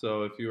laugh,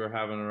 so if you were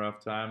having a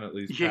rough time, at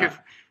least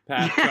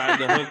Pat tried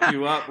to hook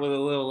you up with a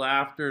little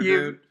laughter,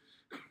 dude.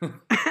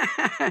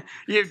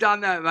 You've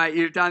done that, mate.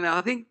 You've done that.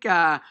 I think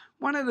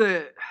one of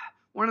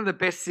the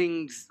best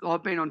things,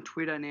 I've been on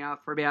Twitter now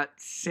for about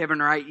 7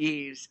 or 8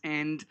 years,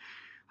 and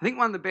I think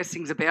one of the best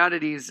things about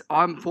it is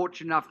I'm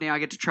fortunate enough now I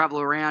get to travel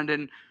around,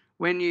 and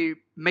when you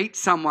meet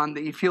someone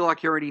that you feel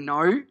like you already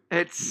know,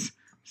 it's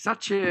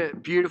such a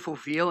beautiful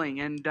feeling,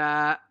 and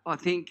I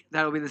think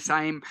that'll be the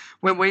same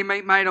when we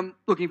meet, mate. I'm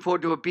looking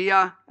forward to a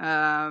beer.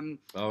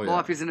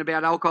 Life isn't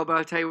about alcohol, but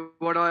I tell you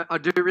what, I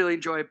do really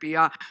enjoy a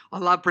beer. I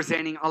love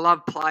presenting, I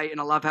love play, and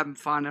I love having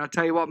fun. And I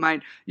tell you what,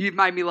 mate, you've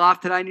made me laugh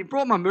today, and you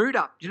brought my mood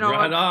up. You know,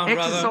 right on,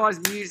 exercise,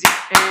 brother. music,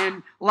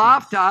 and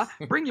laughter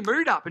bring your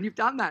mood up, and you've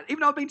done that.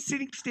 Even though I've been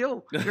sitting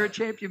still, you're a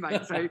champion,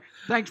 mate. So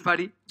thanks,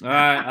 buddy. All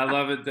right, I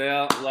love it,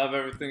 Dale. Love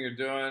everything you're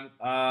doing.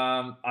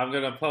 I'm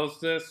gonna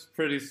post this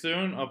pretty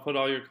soon. I'll put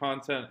all your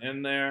content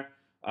in there.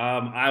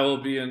 I will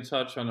be in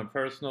touch on a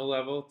personal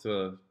level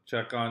to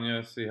check on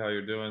you, see how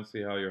you're doing,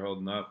 see how you're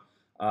holding up.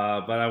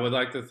 But I would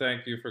like to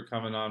thank you for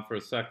coming on for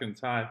a second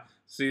time.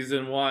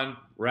 Season 1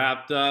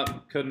 wrapped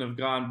up. Couldn't have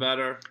gone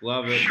better.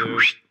 Love it,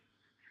 dude.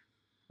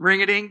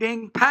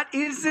 Ring-a-ding-ding. Pat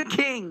is the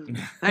king.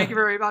 Thank you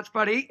very much,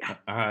 buddy.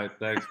 All right,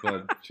 thanks,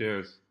 bud.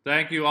 Cheers.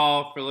 Thank you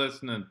all for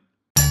listening.